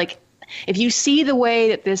 please. Like, if you see the way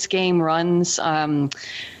that this game runs, and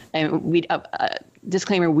we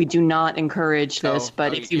disclaimer: we do not encourage this.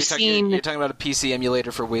 But if you've seen, you're talking about a PC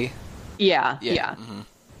emulator for Wii. yeah. Mhm.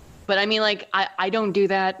 But I mean, like, I don't do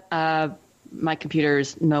that. My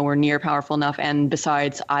computer's nowhere near powerful enough, and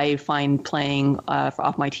besides, I find playing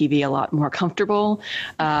off my TV a lot more comfortable.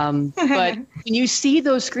 But when you see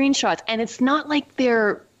those screenshots, and it's not like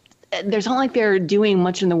there's not like they're doing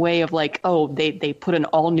much in the way of like, oh, they put in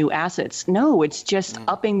all new assets. No, it's just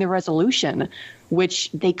upping the resolution, which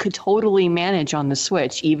they could totally manage on the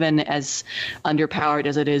Switch, even as underpowered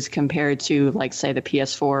as it is compared to, like, say, the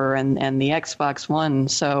PS4 and the Xbox One.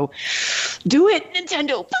 So do it,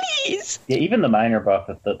 Nintendo, please! Yeah, even the minor buff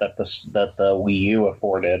that the Wii U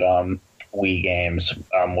afforded Wii games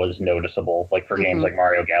was noticeable, like for games like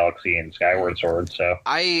Mario Galaxy and Skyward Sword. So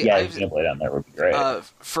I've- Xenoblade on there would be great.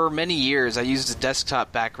 For many years, I used a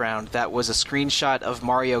desktop background that was a screenshot of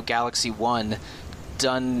Mario Galaxy 1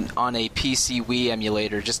 done on a PC Wii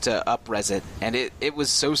emulator just to up-res it, and it was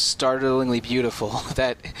so startlingly beautiful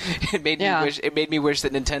that it made me wish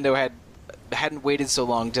that Nintendo hadn't waited so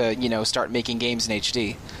long to start making games in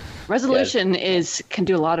HD. Resolution can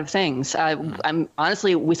do a lot of things. I'm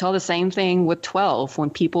honestly, we saw the same thing with 12. When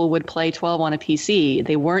people would play 12 on a PC,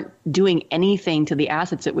 they weren't doing anything to the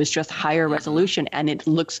assets. It was just higher resolution, and it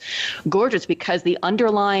looks gorgeous because the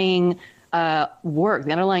underlying work,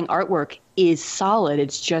 the underlying artwork is solid.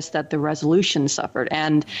 It's just that the resolution suffered,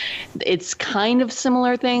 and it's kind of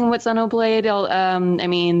similar thing with Xenoblade. I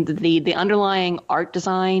mean, the underlying art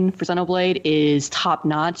design for Xenoblade is top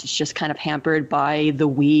notch. It's just kind of hampered by the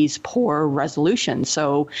Wii's poor resolution.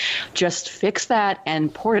 So just fix that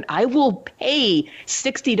and port it. I will pay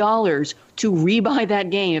 $60 to rebuy that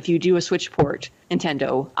game if you do a Switch port,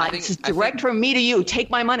 Nintendo. It's direct from me to you. Take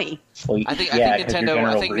my money. Well, I think Nintendo. Nintendo- Your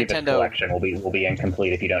I think Grievous Nintendo- collection will be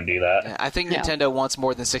incomplete if you don't do that. I think Yeah. Nintendo wants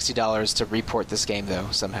more than $60 to report this game, though,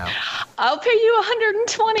 somehow. I'll pay you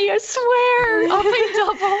 $120, I swear. I'll pay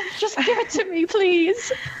double. Just give it to me,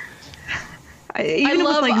 please. Even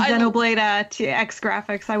love- with like I- Xenoblade X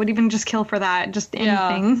graphics, I would even just kill for that, just Yeah.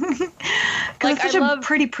 anything. Because Like, it's such I a love-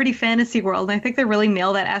 pretty fantasy world, and I think they really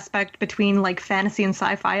nail that aspect between like fantasy and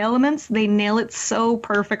sci-fi elements. They nail it so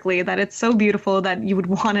perfectly that it's so beautiful that you would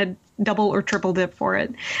want to double or triple dip for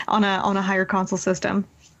it on a higher console system.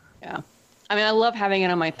 Yeah. I mean, I love having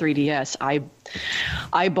it on my 3DS.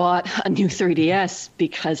 I bought a new 3DS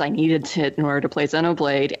because I needed it in order to play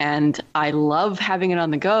Xenoblade, and I love having it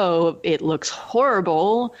on the go. It looks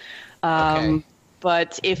horrible, Okay.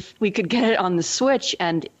 but if we could get it on the Switch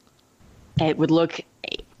and it would look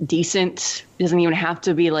decent, it doesn't even have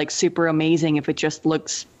to be like super amazing. If it just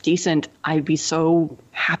looks decent, I'd be so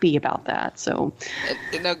happy about that. So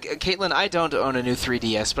Now, Caitlin, I don't own a new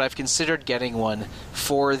 3DS, but I've considered getting one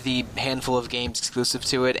for the handful of games exclusive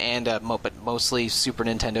to it, and but mostly Super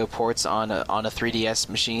Nintendo ports on a 3DS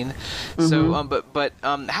machine. So,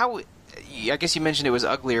 how? I guess you mentioned it was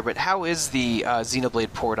uglier, but how is the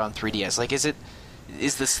Xenoblade port on 3DS? Like, is the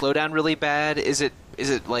slowdown really bad? Is it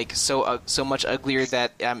like so much uglier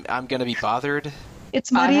that I'm going to be bothered? It's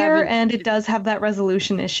muddier, haven't- and it does have that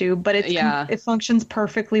resolution issue, but it functions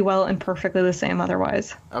perfectly well and perfectly the same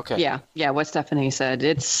otherwise. Okay. yeah, what Stephanie said.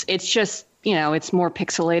 It's just, it's more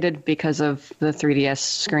pixelated because of the 3DS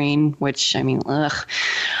screen, which, I mean, ugh.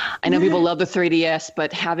 I know people love the 3DS,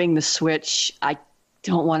 but having the Switch,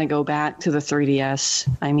 don't want to go back to the 3DS.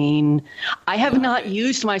 I mean, I have not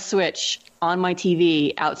used my Switch on my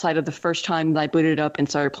TV outside of the first time that I booted it up and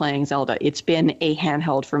started playing Zelda. It's been a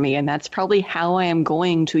handheld for me, and that's probably how I am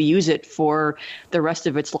going to use it for the rest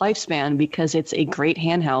of its lifespan because it's a great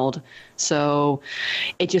handheld. So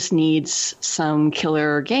it just needs some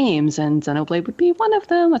killer games, and Xenoblade would be one of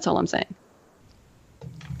them. That's all I'm saying.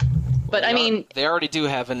 But I mean, they already do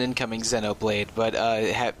have an incoming Xenoblade, but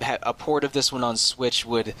a port of this one on Switch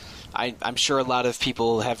would, I'm sure a lot of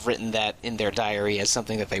people have written that in their diary as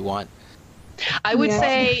something that they want. I would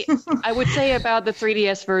say about the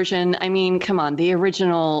 3DS version, I mean, come on, the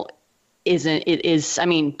original I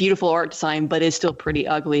mean, beautiful art design, but is still pretty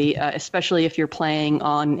ugly, especially if you're playing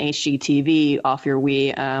on HGTV off your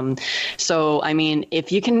Wii. So, I mean,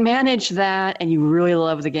 if you can manage that and you really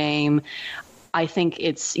love the game, I think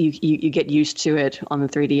it's you get used to it on the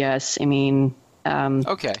 3DS. I mean,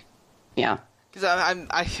 okay, yeah. Because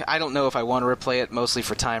I don't know if I want to replay it, mostly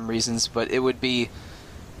for time reasons, but it would be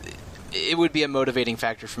a motivating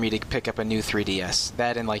factor for me to pick up a new 3DS.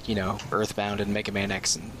 That and Earthbound and Mega Man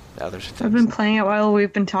X and other things. I've been playing it while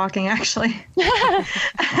we've been talking, actually.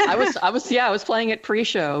 I was playing it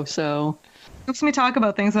pre-show, so. Helps me talk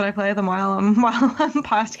about things that I play them while I'm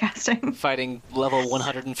podcasting. Fighting level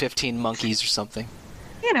 115 monkeys or something.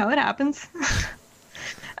 It happens.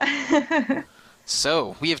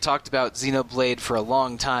 So we have talked about Xenoblade for a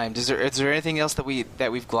long time. Is there anything else that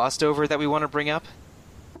we've glossed over that we want to bring up?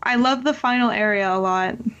 I love the final area a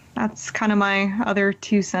lot. That's kind of my other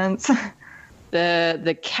 2 cents.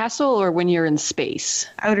 The castle, or when you're in space?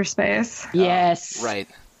 Outer space. Yes. Right.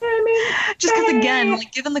 Just because, again,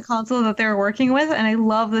 given the console that they were working with, and I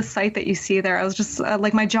love the sight that you see there, I was just,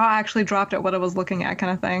 my jaw actually dropped at what I was looking at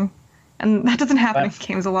kind of thing. And that doesn't happen in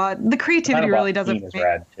games a lot. The creativity really does it for me. The final boss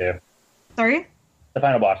theme is rad, too. Sorry? The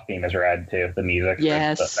final boss theme is rad, too. The music.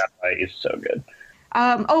 Yes. That fight is so good.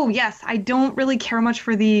 Oh, yes. I don't really care much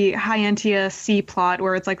for the Hyantia C plot,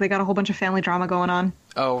 where it's they got a whole bunch of family drama going on.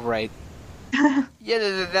 Oh, right.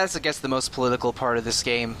 Yeah, that's, I guess, the most political part of this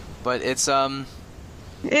game. But it's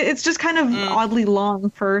It's just kind of oddly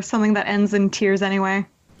long for something that ends in tears anyway.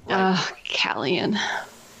 Callian.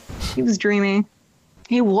 He was dreamy.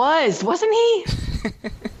 He wasn't he?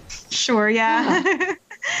 Sure, yeah.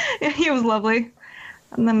 Yeah, he was lovely.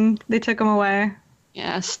 And then they took him away.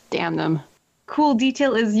 Yes, damn them. Cool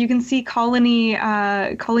detail is you can see Colony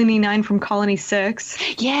 9 from Colony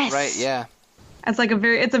 6. Yes. Right, yeah. It's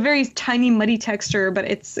a very tiny muddy texture, but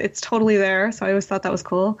it's totally there. So I always thought that was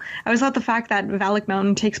cool. I always thought the fact that Valak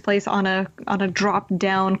Mountain takes place on a drop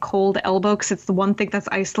down cold elbow, because it's the one thing that's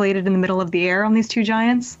isolated in the middle of the air on these two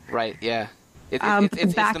giants. Right, yeah. The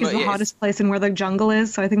back is the hottest place and where the jungle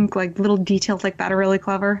is. So I think little details like that are really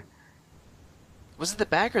clever. Was it the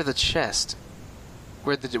back or the chest?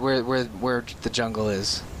 Where the jungle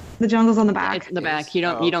is? The jungle's on the back. It's in the back. You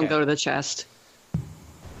don't go to the chest.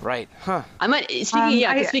 Right. Huh.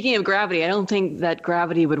 Speaking of gravity, I don't think that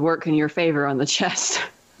gravity would work in your favor on the chest.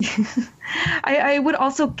 I would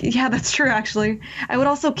also, yeah, that's true, actually. I would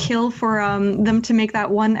also kill for them to make that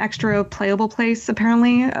one extra playable place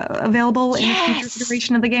apparently available in the future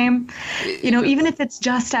iteration of the game. Even if it's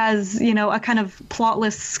just as, a kind of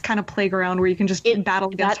plotless kind of playground where you can just battle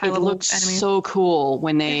against high-level enemies. It looks so cool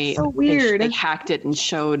when they hacked it and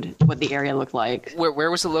showed what the area looked like. Where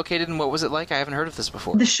was it located and what was it like? I haven't heard of this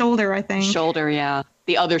before. The shoulder, I think. Shoulder, yeah.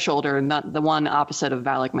 The other shoulder, not the one opposite of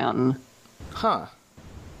Valak Mountain. Huh.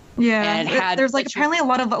 Yeah, there's apparently a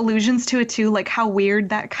lot of allusions to it too, like how weird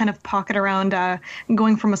that kind of pocket around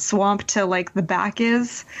going from a swamp to the back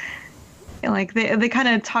is. They kind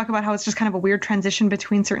of talk about how it's just kind of a weird transition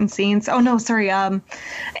between certain scenes. Oh no, sorry,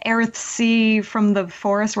 Aerith Sea from the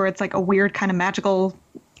forest, where it's a weird kind of magical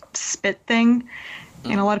spit thing.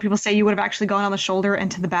 And a lot of people say you would have actually gone on the shoulder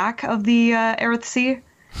and to the back of the Aerith Sea.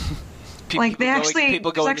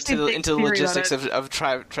 People going into the logistics of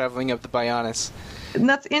traveling up the Bionis. And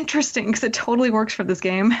that's interesting because it totally works for this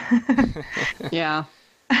game. Yeah.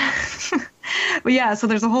 But yeah, so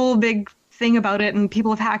there's a whole big thing about it, and people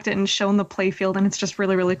have hacked it and shown the playfield, and it's just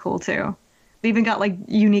really, really cool too. They even got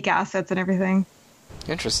unique assets and everything.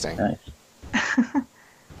 Interesting. Nice. I'm gonna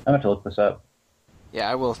have to look this up. Yeah,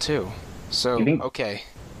 I will too. So, okay.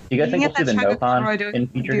 Do you guys think we'll see the Nopon in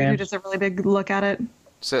future games? Who does a really big look at it.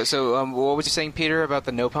 So, what was you saying, Peter, about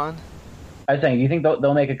the Nopon? I was saying, do you think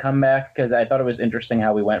they'll make a comeback? Because I thought it was interesting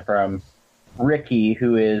how we went from Ricky,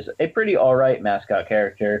 who is a pretty all-right mascot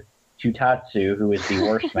character, to Tatsu, who is the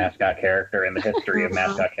worst mascot character in the history of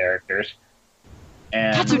mascot characters.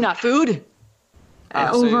 And Tatsu not food?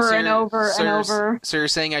 over and over and you're- over. So you're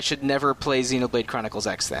saying I should never play Xenoblade Chronicles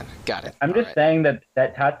X then? Got it. I'm just saying that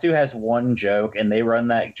Tatsu has one joke, and they run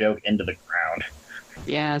that joke into the ground.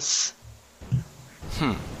 Yes.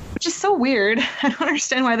 Which is so weird. I don't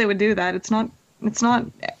understand why they would do that. It's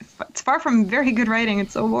far from very good writing.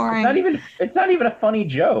 It's so boring. It's not even a funny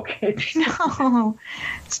joke. It's, No,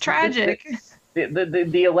 it's tragic. the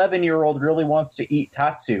 11-year-old really wants to eat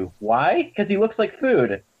Tatsu. Why? Because he looks like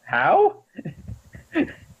food. How?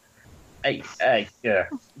 Yeah.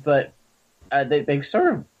 But they've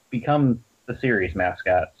sort of become the series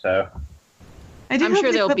mascot, so... I do I'm hope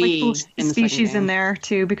sure they they'll put, be cool in the second species in game. there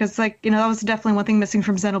too, because that was definitely one thing missing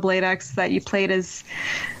from Xenoblade X, that you played as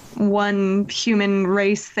one human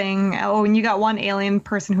race thing. Oh, and you got one alien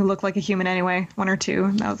person who looked like a human anyway, one or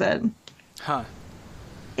two. That was it. Huh.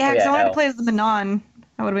 Yeah, because I wanted L. to play as the Manon.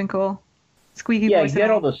 That would have been cool. Squeaky Yeah, voice. you had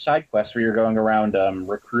and all those side quests where you're going around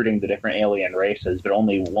recruiting the different alien races, but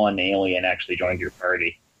only one alien actually joined your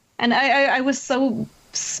party. And I was so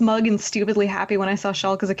smug and stupidly happy when I saw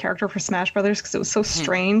Shulk as a character for Smash Brothers, because it was so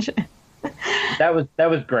strange. That was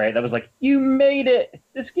great. That was like, you made it.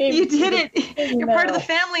 This game. You did it. You're part of the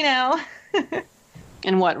family now.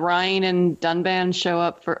 And what, Ryan and Dunban show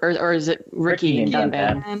up for, or is it Ricky and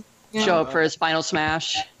Dunban And, show up for his final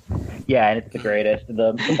Smash? Yeah, and it's the greatest.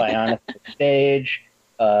 The Bionic stage.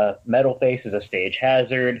 Metal Face is a stage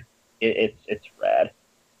hazard. It's rad.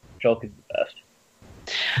 Shulk is the best.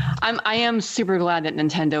 I am super glad that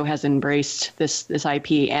Nintendo has embraced this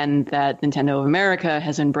IP, and that Nintendo of America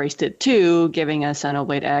has embraced it too, giving us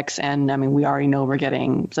Xenoblade X. And I mean, we already know we're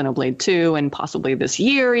getting Xenoblade 2 and possibly this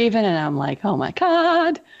year even. And I'm like, oh my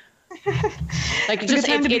god! Like, It's a good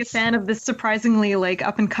time to be a fan of this surprisingly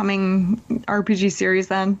up and coming RPG series.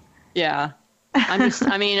 Then, yeah. I'm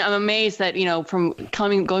amazed that, from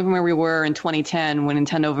going from where we were in 2010 when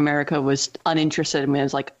Nintendo of America was uninterested. I mean, it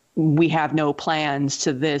was like, we have no plans,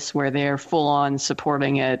 to this where they're full on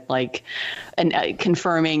supporting it, and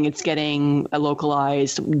confirming it's getting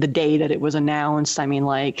localized the day that it was announced. I mean,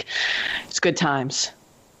 it's good times.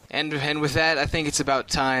 And with that, I think it's about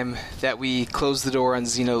time that we close the door on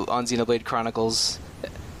Xenoblade Chronicles.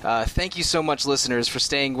 Thank you so much, listeners, for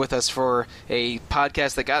staying with us for a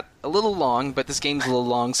podcast that got a little long, but this game's a little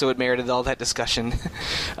long, so it merited all that discussion.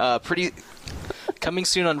 Coming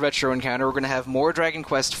soon on Retro Encounter, we're going to have more Dragon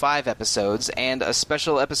Quest V episodes and a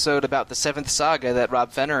special episode about the 7th Saga that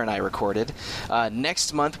Rob Fenner and I recorded.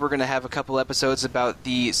 Next month, we're going to have a couple episodes about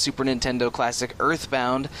the Super Nintendo classic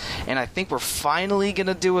Earthbound, and I think we're finally going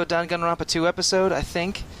to do a Danganronpa 2 episode, I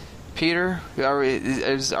think. Peter, are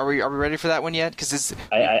we ready for that one yet? Because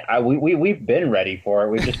we've been ready for it.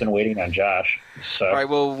 We've just been waiting on Josh. So. All right,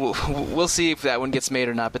 well, we'll see if that one gets made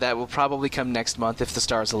or not, but that will probably come next month if the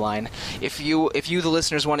stars align. If you, the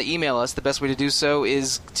listeners, want to email us, the best way to do so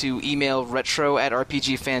is to email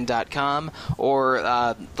retro@rpgfan.com,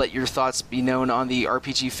 or let your thoughts be known on the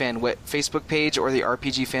RPG Fan Facebook page or the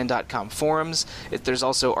rpgfan.com forums. There's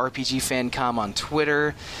also rpgfancom on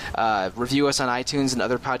Twitter. Review us on iTunes and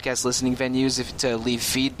other podcast listening venues to leave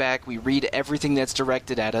feedback. We read everything that's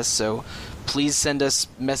directed at us, so please send us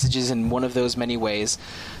messages in one of those many ways.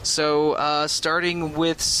 So, starting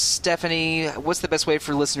with Stephanie, what's the best way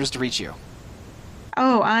for listeners to reach you?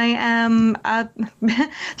 Oh, I am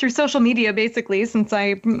through social media, basically, since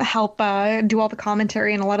I help do all the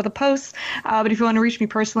commentary and a lot of the posts. But if you want to reach me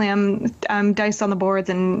personally, I'm Dice on the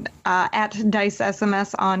Boards and at Dice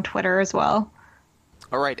SMS on Twitter as well.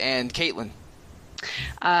 All right, and Caitlin?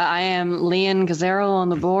 I am Leon Gazzaro on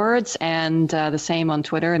the boards, and the same on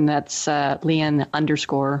Twitter, and that's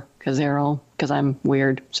Leon_Gazzaro, because I'm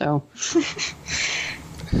weird, so.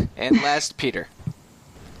 And last, Peter.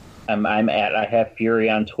 I'm at I Have Fury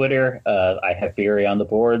on Twitter. I Have Fury on the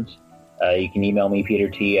boards. You can email me,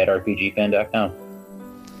 PeterT@rpgfan.com.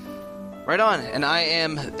 Right on. And I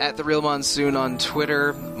am at The Real Monsoon on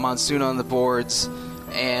Twitter, Monsoon on the boards,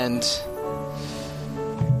 and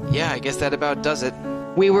yeah, I guess that about does it.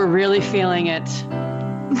 We were really feeling it.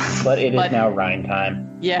 But it is now Rhine time.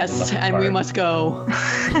 Yes, and we must go.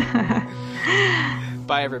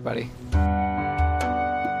 Bye, everybody.